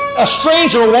person? A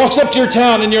stranger walks up to your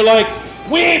town and you're like,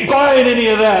 "We ain't buying any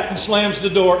of that," and slams the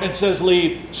door and says,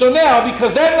 "Leave." So now,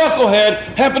 because that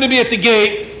knucklehead happened to be at the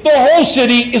gate, the whole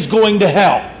city is going to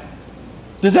hell.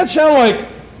 Does that sound like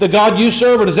the God you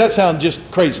serve, or does that sound just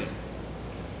crazy?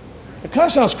 It kind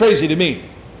of sounds crazy to me.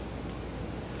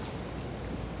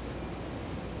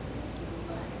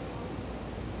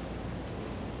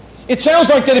 It sounds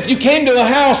like that if you came to a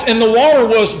house and the water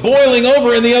was boiling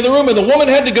over in the other room and the woman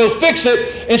had to go fix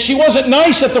it and she wasn't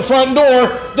nice at the front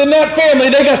door, then that family,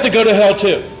 they got to go to hell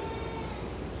too.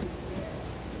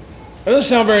 That doesn't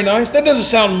sound very nice. That doesn't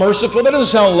sound merciful. That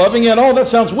doesn't sound loving at all. That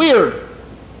sounds weird.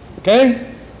 Okay?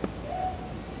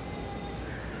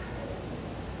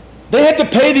 They had to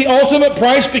pay the ultimate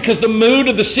price because the mood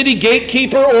of the city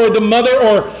gatekeeper or the mother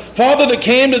or father that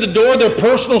came to the door, their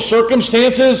personal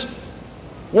circumstances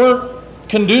weren't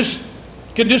conducive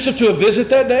to a visit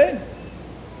that day.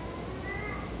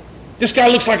 This guy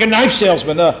looks like a knife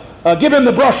salesman. Give him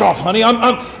the brush off, honey.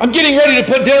 I'm getting ready to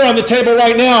put dinner on the table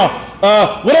right now.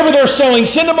 Whatever they're selling,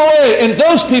 send them away. And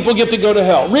those people get to go to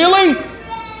hell. Really?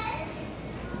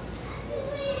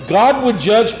 God would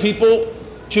judge people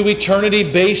to eternity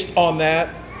based on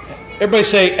that? Everybody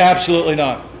say, absolutely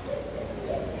not.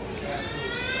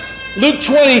 Luke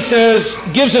 20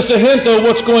 gives us a hint though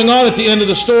what's going on at the end of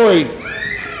the story.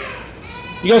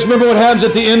 You guys remember what happens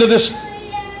at the end of this?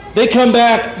 They come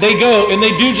back, they go, and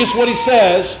they do just what he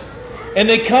says, and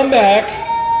they come back,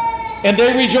 and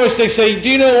they rejoice. They say, do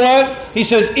you know what? He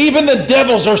says, even the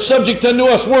devils are subject unto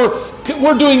us.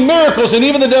 We're doing miracles, and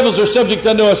even the devils are subject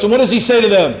unto us. And what does he say to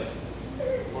them?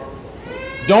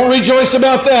 Don't rejoice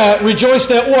about that. Rejoice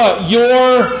that what?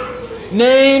 Your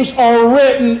names are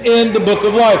written in the book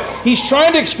of life. He's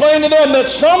trying to explain to them that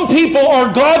some people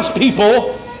are God's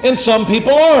people and some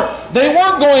people aren't. They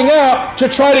weren't going out to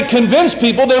try to convince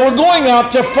people. They were going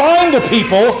out to find the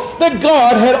people that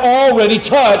God had already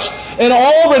touched and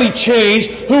already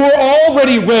changed, who were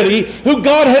already ready, who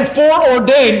God had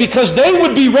foreordained because they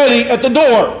would be ready at the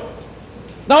door.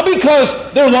 Not because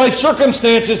their life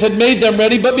circumstances had made them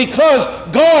ready, but because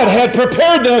God had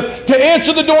prepared them to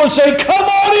answer the door and say, come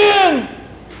on in.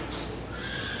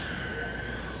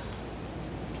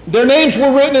 Their names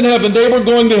were written in heaven. They were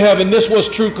going to heaven. This was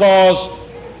true cause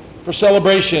for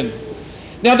celebration.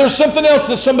 Now there's something else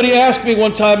that somebody asked me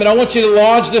one time, and I want you to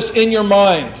lodge this in your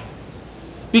mind.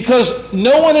 Because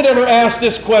no one had ever asked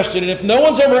this question, and if no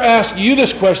one's ever asked you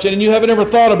this question and you haven't ever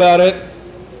thought about it,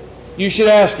 you should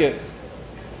ask it.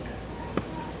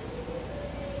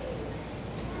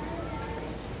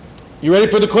 You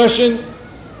ready for the question?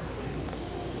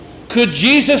 Could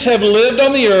Jesus have lived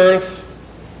on the earth,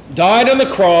 died on the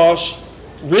cross,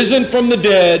 risen from the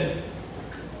dead,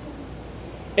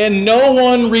 and no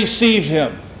one received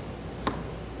him?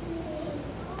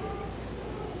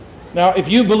 Now, if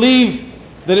you believe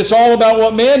that it's all about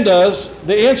what man does,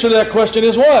 the answer to that question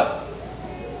is what?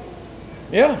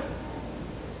 Yeah.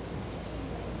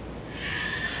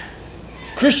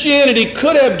 Christianity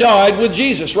could have died with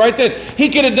Jesus right then. He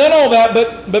could have done all that,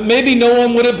 but maybe no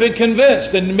one would have been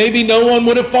convinced, and maybe no one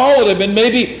would have followed him, and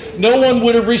maybe no one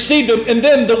would have received him, and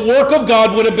then the work of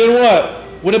God would have been what?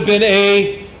 Would have been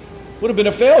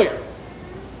a failure.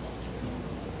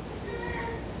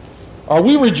 Are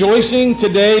we rejoicing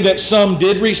today that some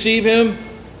did receive him,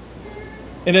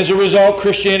 and as a result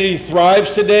Christianity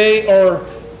thrives today, or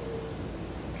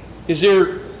is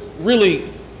there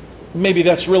really... Maybe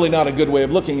that's really not a good way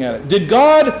of looking at it. Did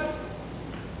God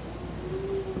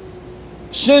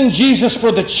send Jesus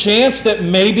for the chance that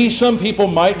maybe some people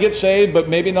might get saved, but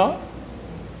maybe not?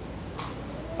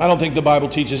 I don't think the Bible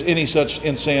teaches any such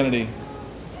insanity.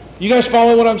 You guys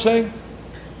follow what I'm saying?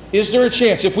 Is there a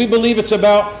chance? If we believe it's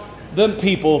about the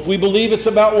people, if we believe it's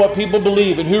about what people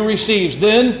believe and who receives,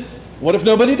 then what if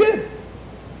nobody did?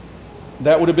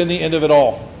 That would have been the end of it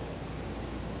all.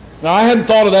 Now, I hadn't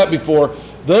thought of that before.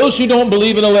 Those who don't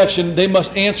believe in election, they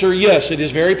must answer yes. It is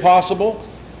very possible.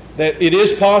 That it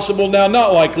is possible now,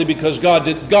 not likely because God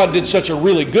did such a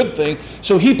really good thing.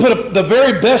 So he put up the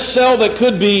very best cell that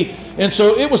could be, and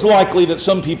so it was likely that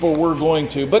some people were going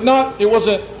to, but it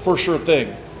wasn't for sure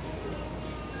thing.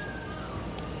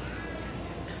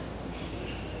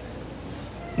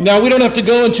 Now, we don't have to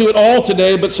go into it all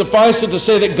today, but suffice it to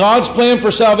say that God's plan for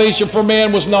salvation for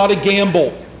man was not a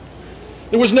gamble.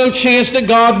 There was no chance that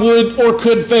God would or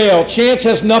could fail. Chance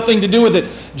has nothing to do with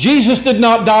it. Jesus did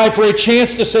not die for a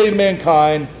chance to save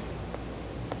mankind.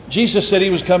 Jesus said he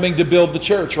was coming to build the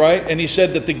church, right? And he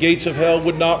said that the gates of hell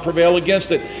would not prevail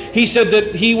against it. He said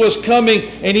that he was coming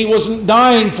and he wasn't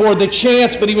dying for the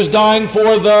chance, but he was dying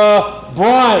for the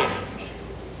bride,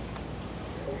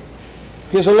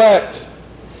 his elect.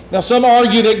 Now, some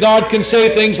argue that God can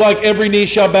say things like every knee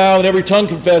shall bow and every tongue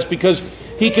confess because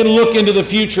he can look into the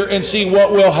future and see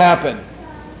what will happen.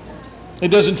 It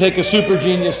doesn't take a super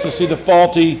genius to see the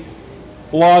faulty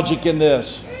logic in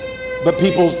this. But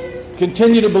people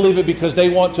continue to believe it because they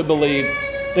want to believe.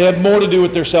 They have more to do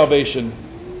with their salvation.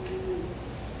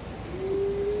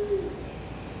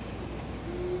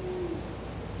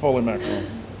 Holy mackerel.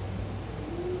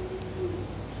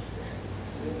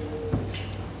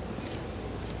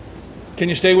 Can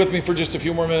you stay with me for just a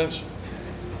few more minutes?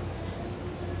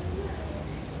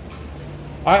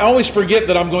 I always forget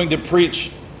that I'm going to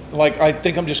preach. Like, I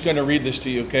think I'm just going to read this to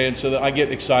you, okay? And so that I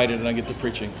get excited and I get to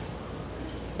preaching.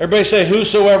 Everybody say,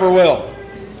 whosoever will.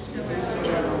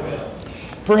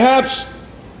 Perhaps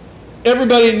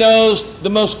everybody knows the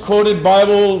most quoted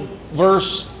Bible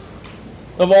verse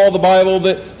of all the Bible,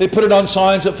 that they put it on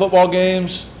signs at football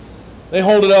games. They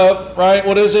hold it up, right?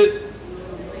 What is it?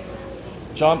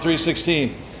 John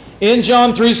 3:16. In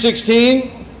John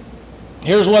 3:16,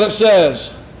 here's what it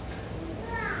says.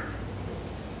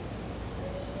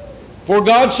 For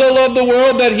God so loved the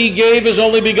world that he gave his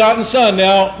only begotten Son.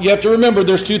 Now, you have to remember,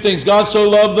 there's two things. God so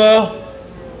loved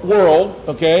the world,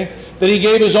 okay, that he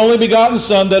gave his only begotten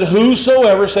Son, that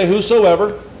whosoever, say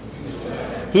whosoever,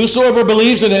 whosoever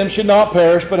believes in him should not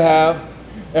perish but have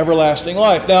everlasting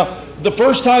life. Now, the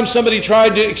first time somebody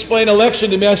tried to explain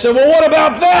election to me, I said, well, what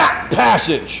about that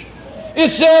passage?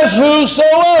 It says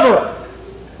whosoever,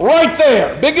 right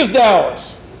there, big as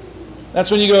Dallas.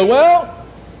 That's when you go, well,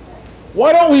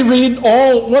 why don't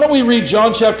we read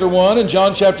John chapter 1 and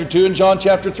John chapter 2 and John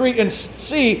chapter 3 and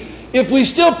see if we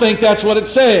still think that's what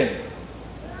it's saying.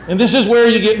 And this is where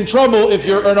you get in trouble if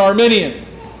you're an Arminian.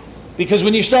 Because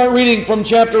when you start reading from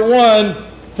chapter 1,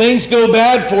 things go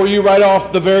bad for you right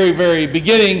off the very, very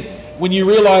beginning when you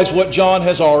realize what John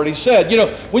has already said. You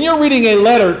know, when you're reading a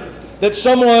letter that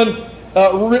someone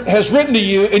has written to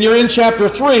you and you're in chapter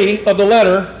 3 of the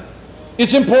letter,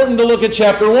 it's important to look at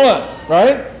chapter 1,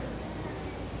 right?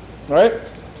 Right?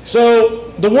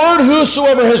 So the word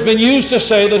whosoever has been used to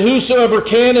say that whosoever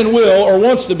can and will or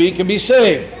wants to be can be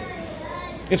saved.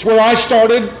 It's where I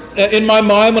started in my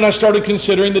mind when I started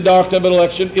considering the doctrine of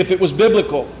election, if it was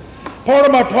biblical. Part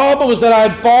of my problem was that I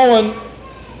had fallen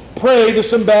prey to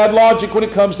some bad logic when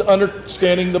it comes to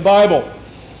understanding the Bible.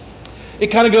 It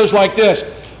kind of goes like this.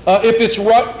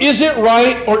 Is it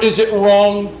right or is it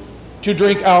wrong to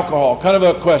drink alcohol? Kind of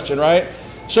a question, right?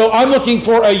 So I'm looking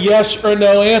for a yes or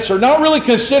no answer, not really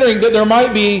considering that there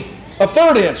might be a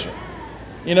third answer.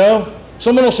 You know,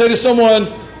 someone will say to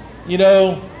someone, you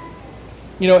know,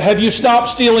 have you stopped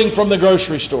stealing from the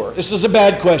grocery store? This is a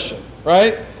bad question,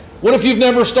 right? What if you've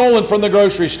never stolen from the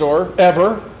grocery store,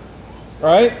 ever,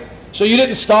 right? So you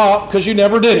didn't stop because you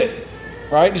never did it,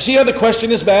 right? You see how the question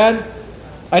is bad?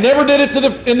 I never did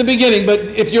it in the beginning, but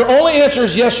if your only answer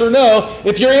is yes or no,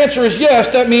 if your answer is yes,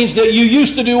 that means that you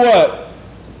used to do what?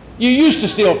 You used to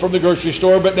steal from the grocery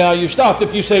store, but now you stopped.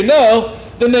 If you say no,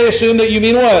 then they assume that you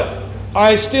mean what?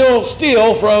 I still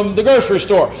steal from the grocery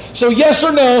store. So yes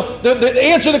or no, the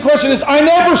answer to the question is, I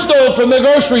never stole from the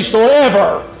grocery store,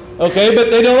 ever. Okay,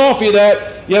 but they don't offer you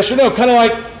that yes or no. Kind of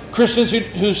like Christians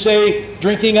who say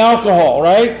drinking alcohol,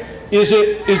 right? Is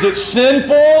it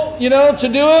sinful, to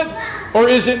do it? Or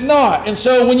is it not? And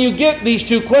so when you get these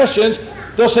two questions,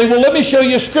 they'll say, well, let me show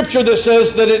you a scripture that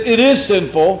says that it is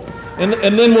sinful. And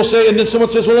then someone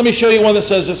says, well, let me show you one that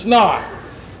says it's not.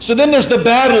 So then there's the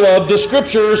battle of the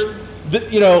scriptures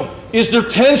that, is there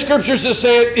 10 scriptures that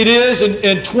say it is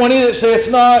and 20 that say it's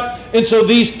not? And so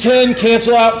these 10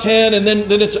 cancel out 10 and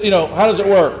then it's, how does it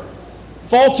work?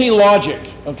 Faulty logic,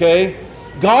 okay?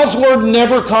 God's word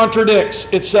never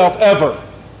contradicts itself ever.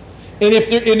 And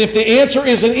if the answer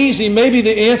isn't easy, maybe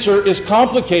the answer is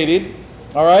complicated,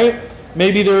 all right?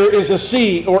 Maybe there is a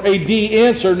C or a D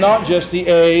answer, not just the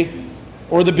A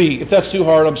or the B. If that's too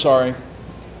hard, I'm sorry.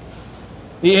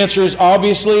 The answer is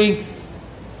obviously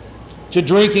to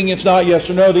drinking, it's not yes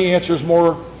or no. The answer is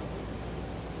more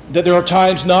that there are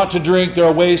times not to drink. There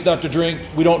are ways not to drink.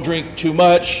 We don't drink too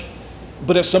much.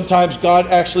 But sometimes God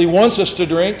actually wants us to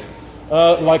drink,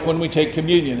 like when we take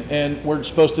communion. And we're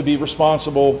supposed to be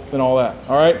responsible and all that.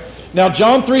 All right? Now,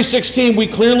 John 3:16, we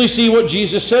clearly see what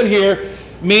Jesus said here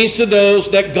means to those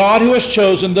that God who has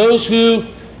chosen, those who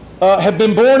have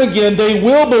been born again, they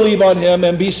will believe on him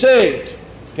and be saved.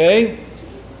 Okay?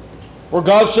 For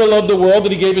God so loved the world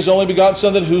that he gave his only begotten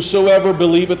Son, that whosoever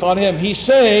believeth on him. He's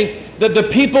saying that the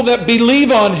people that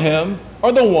believe on him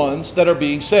are the ones that are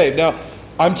being saved. Now,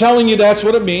 I'm telling you that's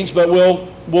what it means, but we'll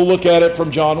look at it from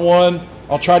John 1.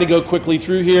 I'll try to go quickly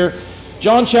through here.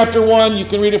 John chapter 1, you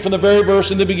can read it from the very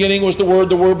verse. In the beginning was the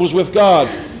Word was with God.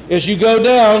 As you go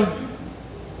down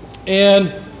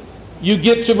and you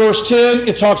get to verse 10,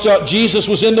 it talks about Jesus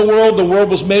was in the world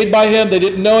was made by him, they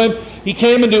didn't know him. He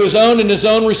came into his own, and his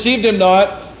own received him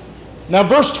not. Now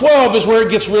verse 12 is where it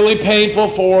gets really painful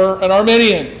for an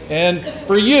Arminian, and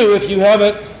for you if you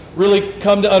haven't really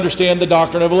come to understand the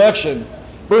doctrine of election.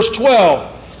 Verse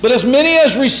 12, But as many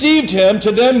as received him,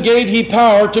 to them gave he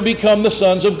power to become the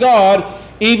sons of God,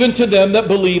 even to them that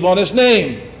believe on his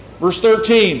name. Verse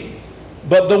 13.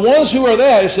 But the ones who are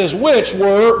that, it says, which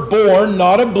were born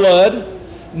not of blood,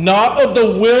 not of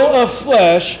the will of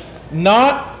flesh,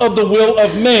 not of the will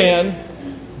of man,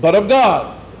 but of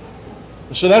God.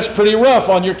 So that's pretty rough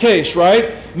on your case,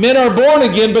 right? Men are born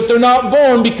again, but they're not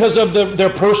born because of their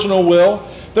personal will.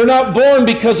 They're not born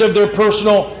because of their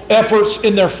personal efforts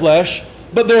in their flesh,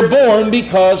 but they're born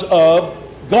because of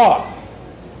God.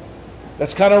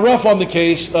 That's kind of rough on the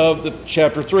case of the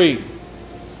chapter 3.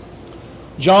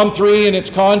 John 3, in its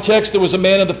context, there was a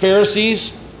man of the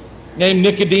Pharisees named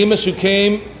Nicodemus who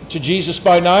came to Jesus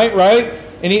by night, right?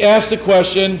 And he asked the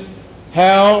question,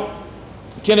 how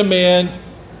can a man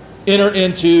enter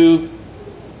into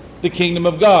the kingdom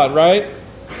of God, right?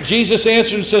 Jesus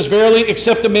answered and says, verily,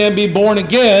 except a man be born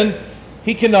again,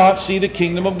 he cannot see the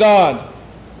kingdom of God.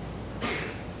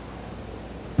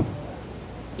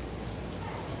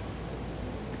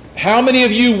 How many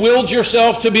of you willed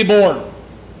yourself to be born?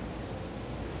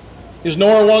 Is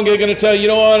Nora one guy going to tell you, you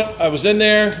know what, I was in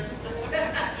there,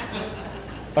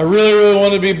 I really, really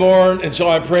wanted to be born, and so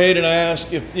I prayed and I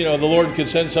asked if, the Lord could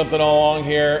send something along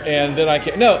here, and then I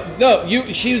can't. No,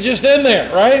 she was just in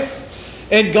there, right?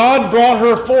 And God brought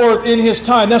her forth in his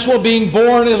time. That's what being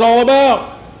born is all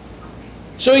about.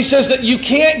 So he says that you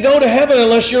can't go to heaven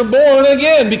unless you're born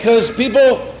again, because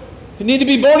people need to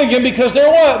be born again because they're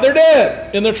what? They're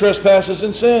dead in their trespasses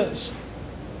and sins.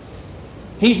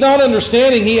 He's not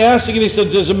understanding. He asked again, he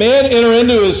said, does a man enter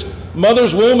into his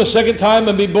mother's womb a second time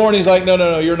and be born? He's like,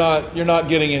 no, you're not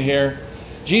getting it here.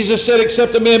 Jesus said,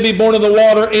 except a man be born of the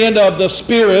water and of the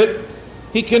Spirit,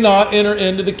 he cannot enter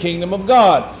into the kingdom of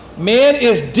God. Man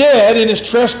is dead in his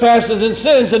trespasses and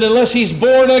sins, and unless he's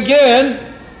born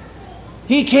again,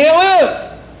 he can't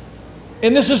live.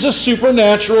 And this is a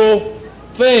supernatural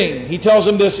thing. He tells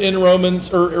him this in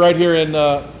Romans, or right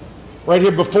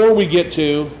here before we get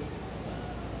to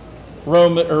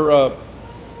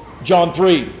John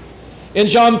 3. In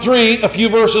John 3, a few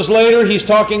verses later, he's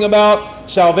talking about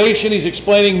salvation. He's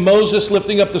explaining Moses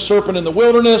lifting up the serpent in the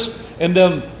wilderness and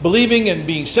them believing and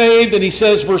being saved. And he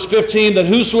says, verse 15, that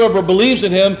whosoever believes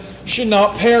in him should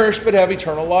not perish but have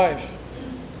eternal life.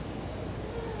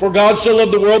 For God so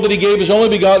loved the world that he gave his only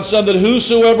begotten Son, that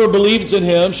whosoever believes in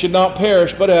him should not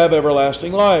perish but have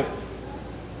everlasting life.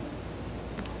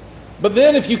 But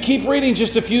then if you keep reading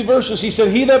just a few verses, he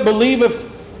said, he that believeth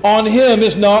on him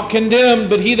is not condemned,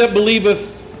 but he that believeth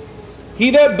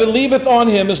on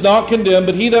him is not condemned,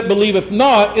 but he that believeth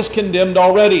not is condemned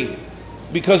already,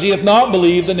 because he hath not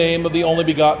believed the name of the only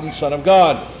begotten Son of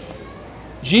God.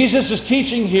 Jesus is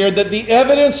teaching here that the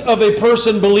evidence of a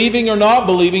person believing or not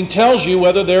believing tells you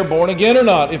whether they're born again or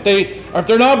not. If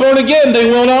they're not born again, they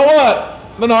will not what?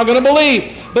 They're not going to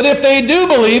believe. But if they do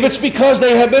believe, it's because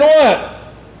they have been what?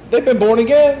 They've been born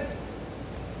again.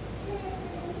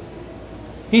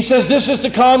 He says this is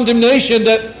the condemnation,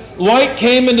 that light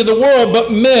came into the world,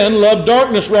 but men loved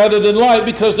darkness rather than light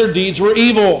because their deeds were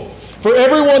evil. For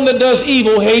everyone that does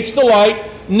evil hates the light,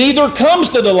 neither comes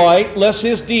to the light, lest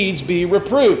his deeds be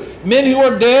reproved. Men who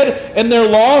are dead and they're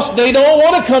lost, they don't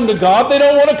want to come to God. They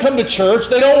don't want to come to church.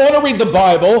 They don't want to read the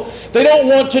Bible. They don't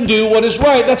want to do what is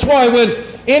right. That's why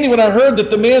when I heard that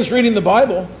the man's reading the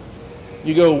Bible,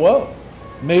 you go, whoa.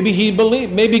 Maybe he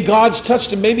believed. Maybe God's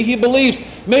touched him. Maybe he believes.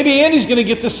 Maybe Andy's going to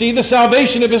get to see the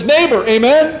salvation of his neighbor.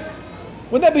 Amen?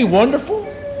 Wouldn't that be wonderful?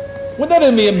 Wouldn't that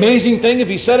be an amazing thing if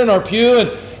he sat in our pew and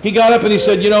he got up and he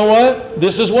said, you know what?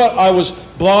 This is what I was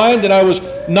blind and I was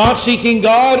not seeking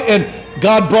God, and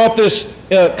God brought this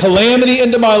calamity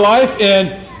into my life,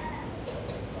 and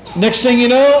next thing you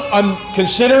know,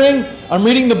 I'm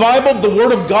reading the Bible, the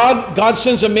Word of God. God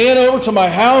sends a man over to my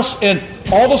house, and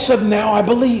all of a sudden now I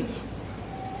believe.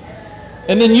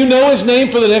 And then you know his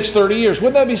name for the next 30 years.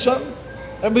 Wouldn't that be something?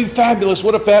 That would be fabulous.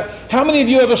 What a fact. How many of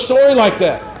you have a story like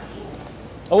that?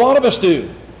 A lot of us do.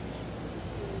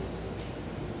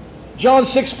 John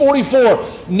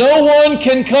 6:44. No one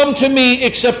can come to me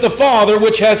except the Father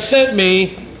which hath sent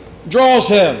me draws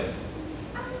him.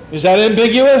 Is that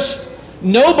ambiguous?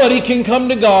 Nobody can come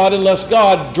to God unless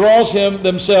God draws him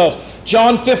themselves.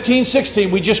 John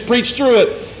 15:16. We just preached through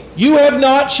it. You have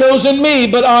not chosen me,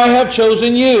 but I have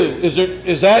chosen you.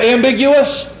 Is that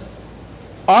ambiguous?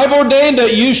 I've ordained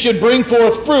that you should bring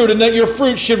forth fruit, and that your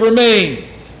fruit should remain.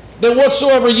 That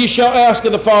whatsoever ye shall ask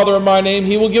of the Father in my name,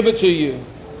 he will give it to you.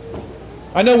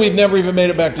 I know we've never even made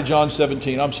it back to John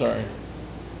 17. I'm sorry.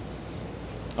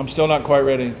 I'm still not quite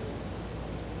ready.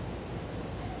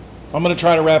 I'm going to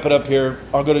try to wrap it up here.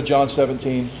 I'll go to John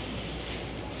 17.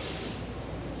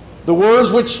 The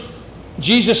words which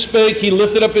Jesus spake, he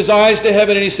lifted up his eyes to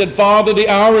heaven, and he said, Father, the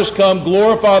hour is come,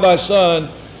 glorify thy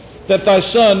Son, that thy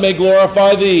Son may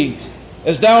glorify thee,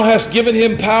 as thou hast given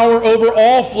him power over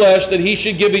all flesh, that he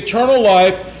should give eternal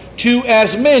life to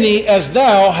as many as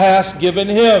thou hast given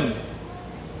him.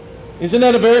 Isn't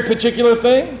that a very particular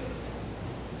thing?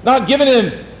 Not giving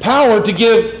him power to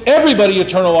give everybody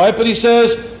eternal life, but he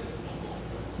says,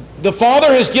 the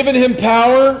Father has given him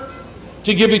power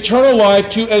to give eternal life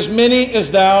to as many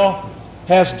as thou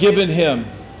hast given him.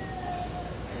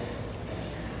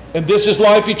 And this is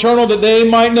life eternal, that they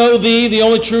might know thee, the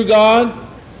only true God.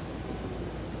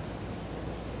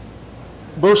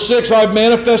 Verse 6, I have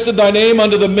manifested thy name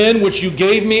unto the men which you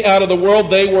gave me out of the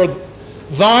world. They were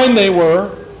thine,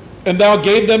 and thou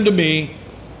gave them to me,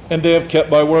 and they have kept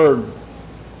thy word.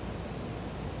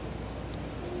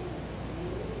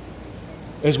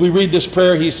 As we read this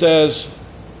prayer, he says,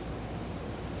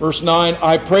 verse 9,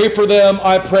 I pray for them,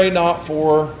 I pray not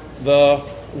for the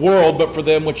world, but for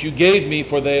them which you gave me,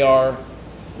 for they are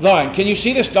thine. Can you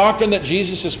see this doctrine that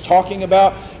Jesus is talking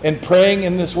about and praying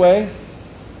in this way?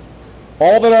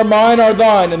 All that are mine are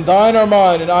thine, and thine are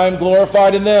mine, and I am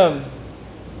glorified in them.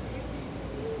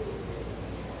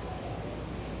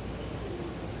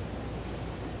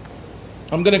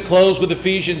 I'm going to close with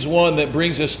Ephesians 1 that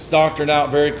brings this doctrine out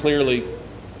very clearly.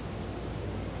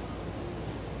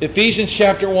 Ephesians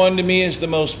chapter 1 to me is the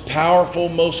most powerful,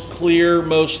 most clear,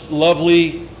 most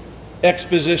lovely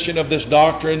exposition of this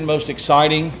doctrine, most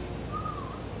exciting.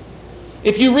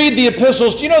 If you read the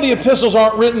epistles, do you know the epistles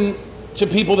aren't written to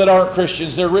people that aren't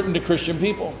Christians? They're written to Christian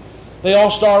people. They all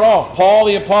start off, Paul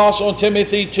the apostle and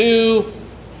Timothy to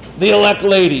the elect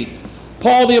lady.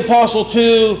 Paul the apostle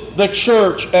to the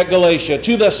church at Galatia,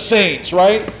 to the saints,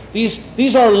 right?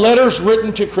 These are letters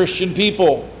written to Christian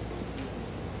people.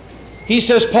 He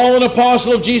says, Paul, an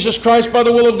apostle of Jesus Christ by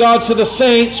the will of God, to the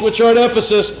saints which are at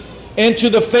Ephesus, and to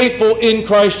the faithful in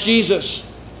Christ Jesus.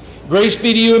 Grace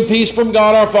be to you and peace from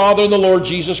God our Father and the Lord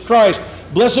Jesus Christ.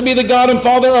 Blessed be the God and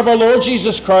Father of our Lord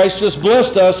Jesus Christ, who has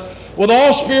blessed us with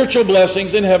all spiritual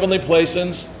blessings in heavenly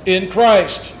places in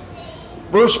Christ.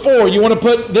 Verse 4, you want to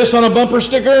put this on a bumper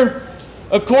sticker?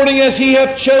 According as he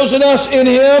hath chosen us in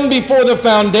him before the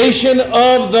foundation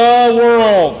of the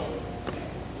world.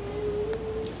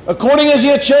 According as he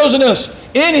hath chosen us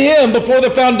in him before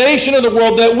the foundation of the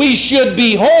world, that we should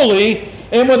be holy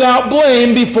and without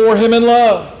blame before him in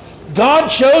love. God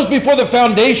chose before the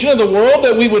foundation of the world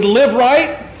that we would live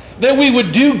right, that we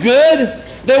would do good,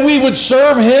 that we would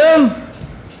serve him.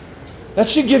 That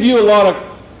should give you a lot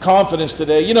of confidence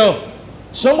today. You know,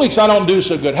 some weeks I don't do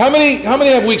so good. How many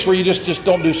have weeks where you just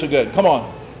don't do so good? Come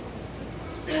on.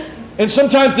 And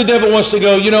sometimes the devil wants to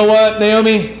go, you know what,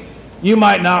 Naomi? You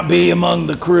might not be among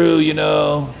the crew, you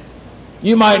know.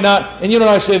 You might not. And you know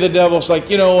what I say to the devil? It's like,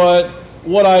 you know what?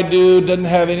 What I do doesn't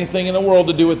have anything in the world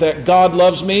to do with that. God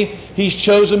loves me. He's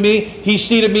chosen me. He's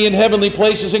seated me in heavenly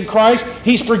places in Christ.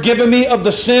 He's forgiven me of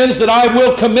the sins that I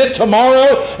will commit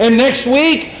tomorrow and next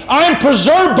week. I'm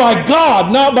preserved by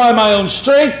God, not by my own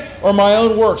strength or my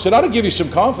own works. It ought to give you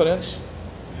some confidence.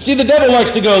 See, the devil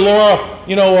likes to go, Laura,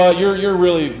 you know what? You're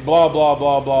really blah, blah,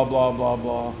 blah, blah, blah, blah,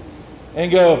 blah.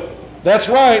 And go, that's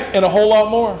right, and a whole lot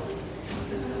more.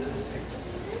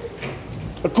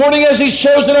 According as he's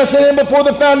chosen us in him before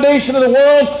the foundation of the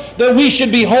world, that we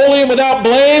should be holy and without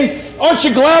blame. Aren't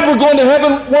you glad we're going to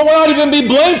heaven where we ought even be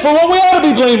blamed for what we ought to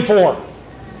be blamed for?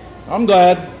 I'm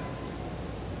glad.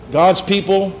 God's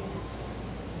people.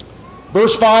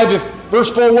 Verse 5, if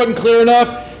verse 4 wasn't clear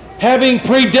enough, having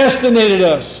predestinated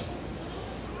us.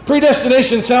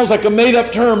 Predestination sounds like a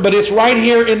made-up term, but it's right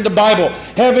here in the Bible.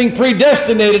 Having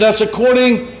predestinated us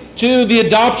according to the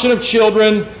adoption of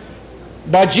children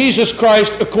by Jesus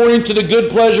Christ, according to the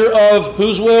good pleasure of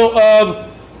whose will? Of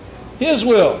his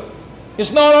will.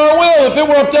 It's not our will. If it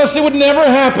were up to us, it would never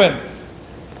happen.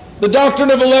 The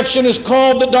doctrine of election is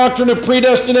called the doctrine of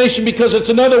predestination because it's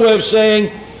another way of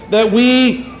saying that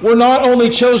we were not only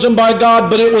chosen by God,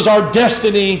 but it was our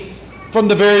destiny from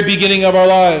the very beginning of our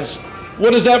lives.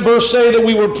 What does that verse say that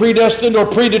we were predestined or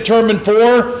predetermined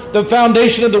for? The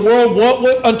foundation of the world,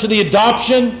 what unto the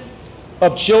adoption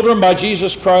of children by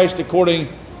Jesus Christ according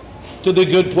to the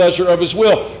good pleasure of his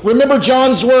will. Remember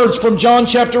John's words from John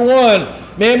chapter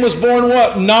 1. Man was born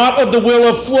what? Not of the will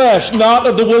of flesh, not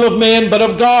of the will of man, but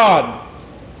of God.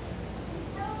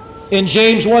 In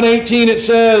James 1:18 it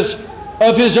says,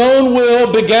 of his own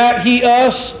will begat he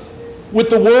us with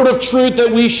the word of truth,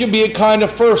 that we should be a kind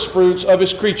of first fruits of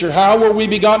his creature. How were we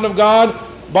begotten of God?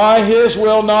 By his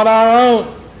will, not our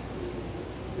own.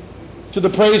 To the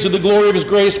praise of the glory of his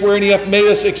grace, wherein he hath made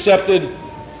us accepted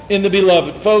in the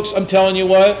beloved. Folks, I'm telling you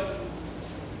what,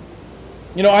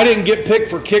 You know, I didn't get picked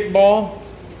for kickball,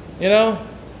 you know.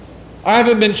 I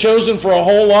haven't been chosen for a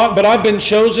whole lot, but I've been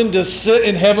chosen to sit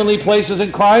in heavenly places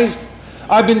in Christ.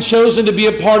 I've been chosen to be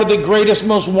a part of the greatest,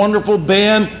 most wonderful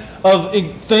band of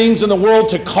things in the world,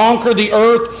 to conquer the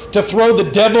earth, to throw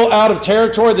the devil out of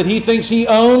territory that he thinks he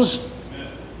owns.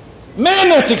 Man,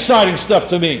 that's exciting stuff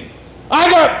to me. I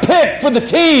got picked for the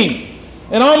team,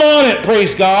 and I'm on it,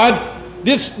 praise God.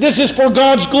 This is for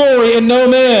God's glory and no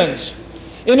man's.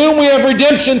 In whom we have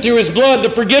redemption through his blood,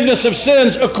 the forgiveness of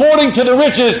sins, according to the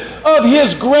riches of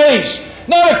his grace.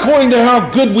 Not according to how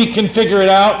good we can figure it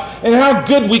out and how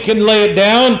good we can lay it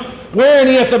down, wherein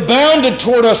he hath abounded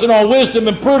toward us in all wisdom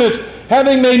and prudence,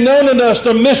 having made known unto us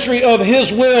the mystery of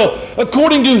his will,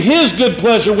 according to his good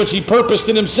pleasure which he purposed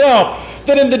in himself,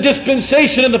 that in the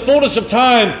dispensation and the fullness of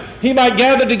time he might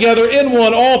gather together in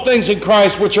one all things in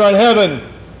Christ, which are in heaven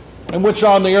and which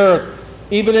are on the earth,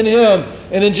 even in him.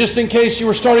 And then, just in case you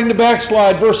were starting to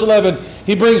backslide, verse 11,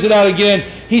 he brings it out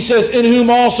again. He says, in whom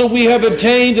also we have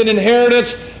obtained an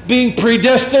inheritance, being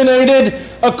predestinated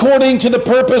according to the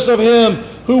purpose of him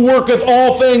who worketh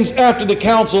all things after the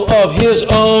counsel of his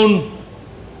own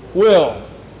will.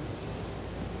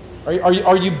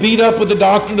 Are you beat up with the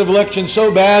doctrine of election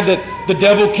so bad that the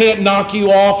devil can't knock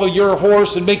you off of your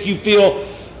horse and make you feel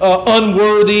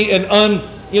unworthy and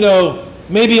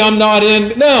maybe I'm not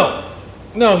in?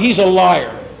 No, he's a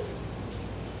liar.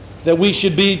 That we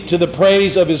should be to the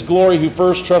praise of his glory who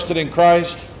first trusted in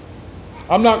Christ.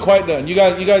 I'm not quite done. You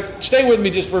guys stay with me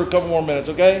just for a couple more minutes,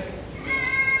 okay?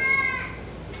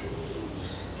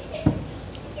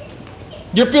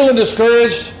 You're feeling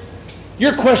discouraged.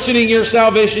 You're questioning your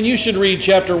salvation. You should read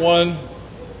chapter 1.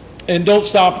 And don't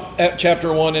stop at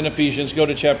chapter 1 in Ephesians. Go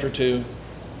to chapter 2.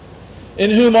 In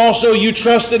whom also you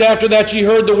trusted after that ye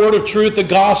heard the word of truth, the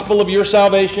gospel of your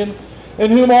salvation.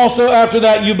 In whom also after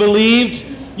that you believed,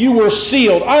 you were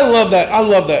sealed. I love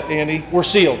that, Andy. We're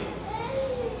sealed.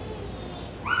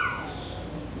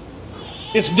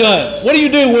 It's done. What do you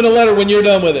do with a letter when you're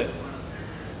done with it?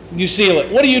 You seal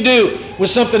it. What do you do with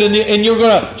something and you're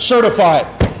going to certify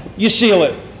it? You seal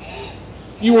it.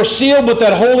 You were sealed with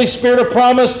that Holy Spirit of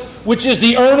promise, which is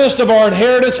the earnest of our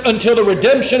inheritance until the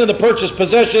redemption of the purchased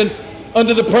possession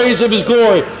unto the praise of his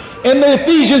glory. And the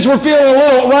Ephesians were feeling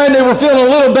they were feeling a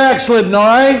little backslidden, all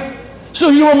right? So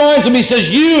he reminds them, he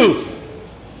says, you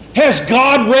has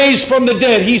God raised from the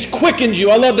dead. He's quickened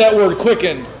you. I love that word,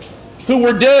 quickened. Who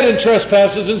were dead in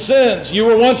trespasses and sins. You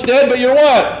were once dead, but you're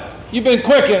what? You've been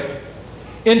quickened.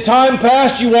 In time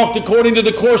past, you walked according to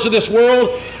the course of this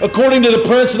world, according to the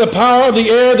prince of the power of the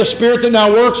air, the spirit that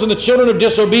now works in the children of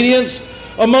disobedience,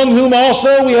 among whom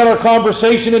also we had our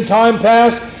conversation in time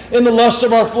past, in the lusts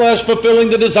of our flesh, fulfilling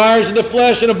the desires of the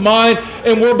flesh and of mind,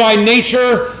 and were by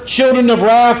nature children of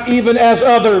wrath, even as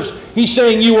others. He's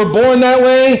saying you were born that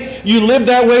way, you lived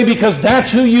that way because that's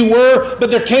who you were, but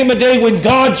there came a day when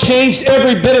God changed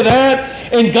every bit of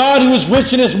that, and God, who is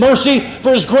rich in his mercy,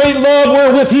 for his great love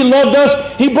wherewith he loved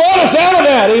us, he brought us out of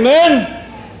that, amen?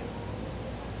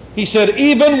 He said,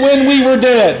 even when we were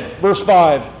dead, verse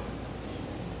 5,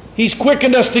 he's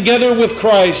quickened us together with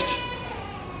Christ.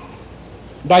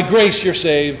 By grace you're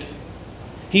saved.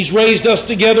 He's raised us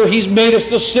together. He's made us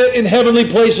to sit in heavenly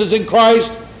places in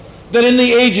Christ, that in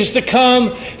the ages to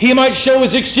come he might show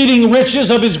his exceeding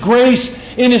riches of his grace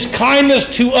in his kindness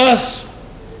to us.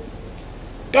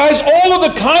 Guys, all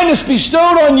of the kindness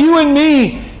bestowed on you and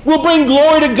me will bring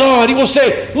glory to God. He will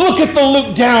say, look at the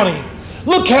Luke Downey.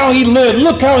 Look how he lived.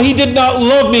 Look how he did not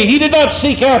love me. He did not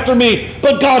seek after me,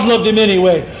 but God loved him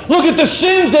anyway. Look at the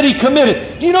sins that he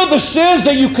committed. Do you know the sins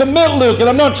that you commit, Luke? And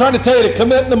I'm not trying to tell you to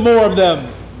commit no more of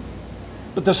them.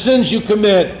 But the sins you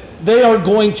commit, they are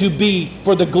going to be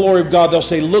for the glory of God. They'll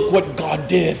say, look what God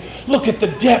did. Look at the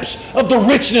depths of the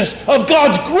richness of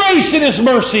God's grace and his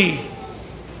mercy.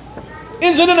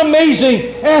 Isn't it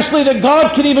amazing, Ashley, that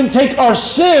God can even take our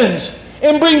sins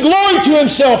and bring glory to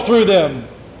himself through them?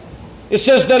 It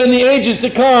says that in the ages to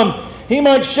come, he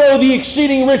might show the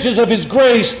exceeding riches of his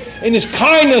grace and his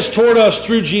kindness toward us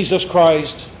through Jesus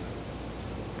Christ.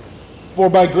 For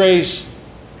by grace,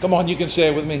 come on, you can say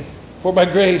it with me. For by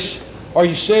grace are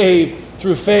you saved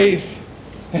through faith,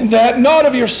 and that not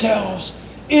of yourselves.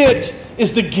 It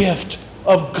is the gift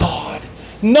of God,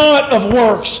 not of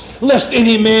works, lest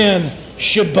any man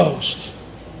should boast.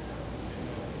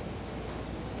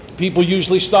 People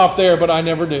usually stop there, but I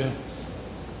never do.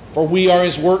 For we are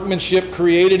his workmanship,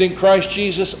 created in Christ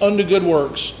Jesus unto good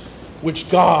works, which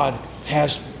God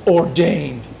has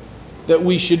ordained that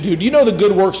we should do. Do you know the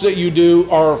good works that you do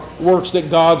are works that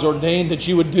God's ordained that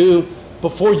you would do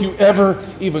before you ever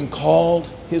even called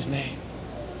his name?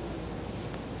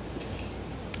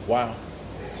 Wow.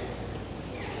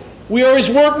 We are His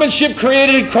workmanship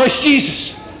created in Christ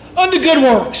Jesus unto good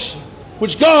works,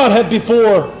 which God hath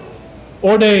before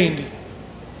ordained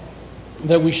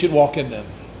that we should walk in them.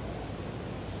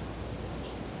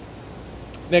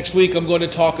 Next week I'm going to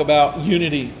talk about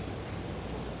unity.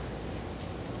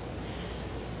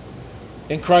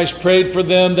 And Christ prayed for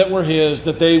them that were His,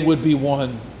 that they would be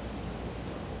one,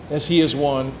 as He is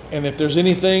one. And if there's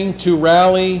anything to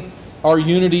rally our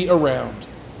unity around,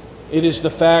 it is the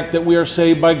fact that we are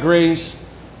saved by grace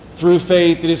through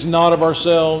faith. It is not of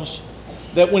ourselves.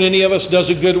 That when any of us does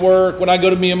a good work, when I go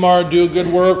to Myanmar and do a good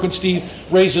work, when Steve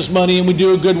raises money and we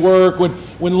do a good work,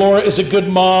 when Laura is a good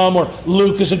mom or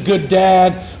Luke is a good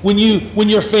dad, when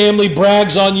your family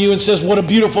brags on you and says, what a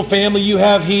beautiful family you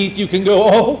have, Heath, you can go,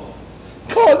 oh,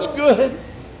 God's good.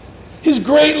 His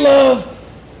great love.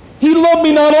 He loved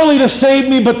me not only to save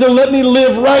me, but to let me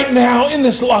live right now in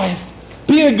this life.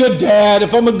 Being a good dad,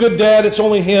 if I'm a good dad, it's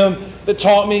only Him that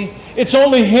taught me. It's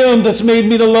only Him that's made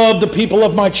me to love the people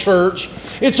of my church.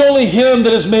 It's only Him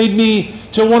that has made me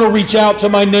to want to reach out to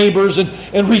my neighbors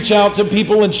and reach out to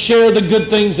people and share the good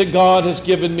things that God has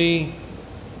given me.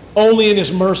 Only in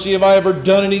His mercy have I ever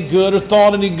done any good or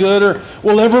thought any good or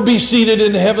will ever be seated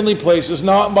in heavenly places,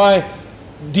 not by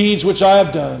deeds which I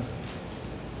have done,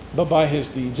 but by His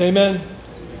deeds. Amen?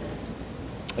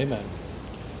 Amen.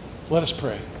 Let us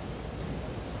pray.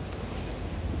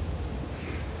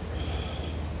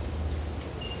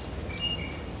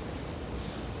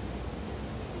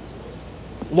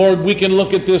 Lord, we can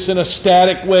look at this in a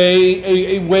static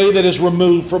way, a way that is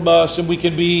removed from us, and we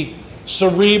can be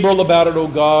cerebral about it, oh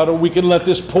God, or we can let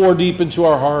this pour deep into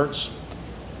our hearts.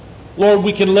 Lord,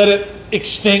 we can let it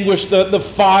extinguish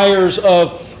the fires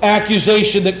of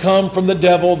accusation that come from the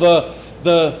devil, the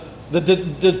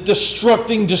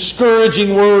destructing,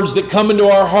 discouraging words that come into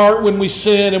our heart when we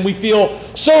sin and we feel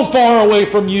so far away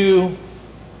from You.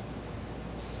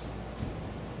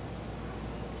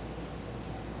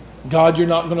 God, You're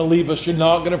not going to leave us. You're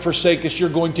not going to forsake us. You're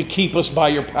going to keep us by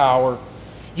Your power.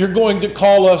 You're going to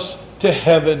call us to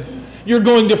heaven. You're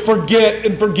going to forget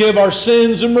and forgive our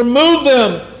sins and remove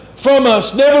them from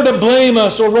us, never to blame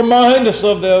us or remind us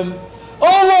of them.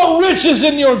 Oh, what riches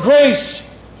in Your grace,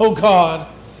 oh God.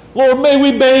 Lord, may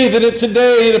we bathe in it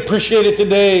today and appreciate it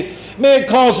today. May it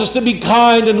cause us to be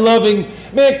kind and loving.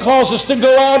 May it cause us to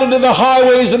go out into the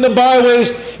highways and the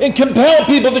byways and compel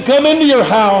people to come into Your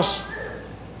house,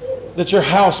 that Your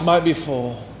house might be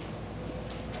full.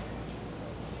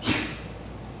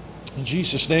 In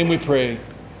Jesus' name we pray.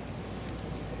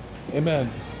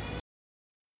 Amen.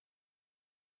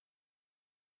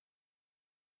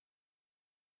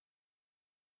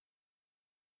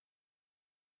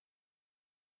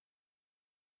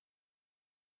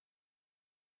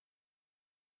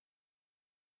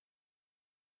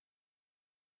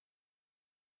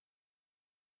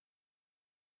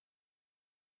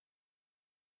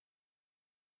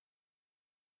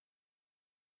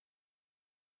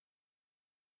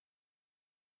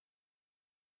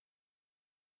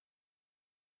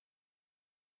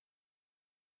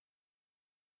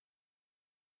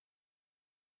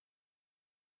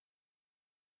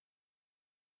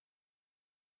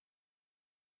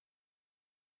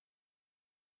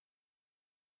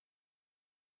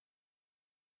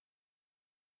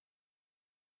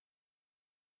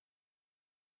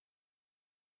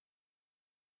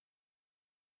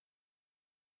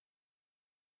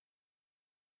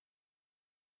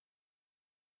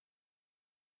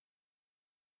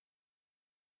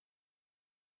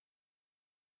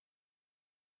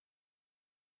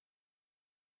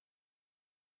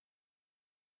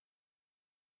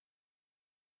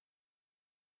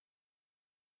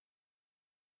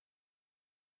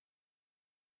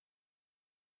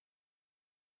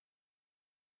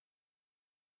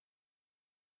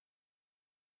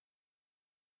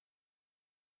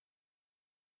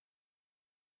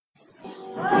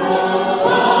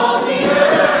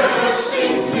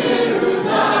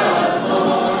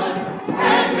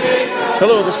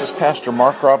 Hello, this is Pastor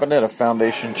Mark Robinette of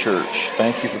Foundation Church.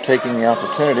 Thank you for taking the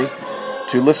opportunity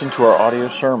to listen to our audio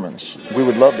sermons. We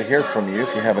would love to hear from you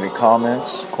if you have any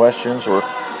comments, questions, or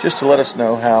just to let us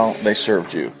know how they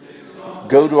served you.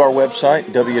 Go to our website,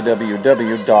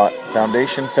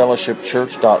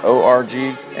 www.foundationfellowshipchurch.org,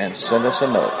 and send us a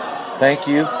note. Thank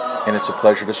you, and it's a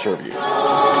pleasure to serve you.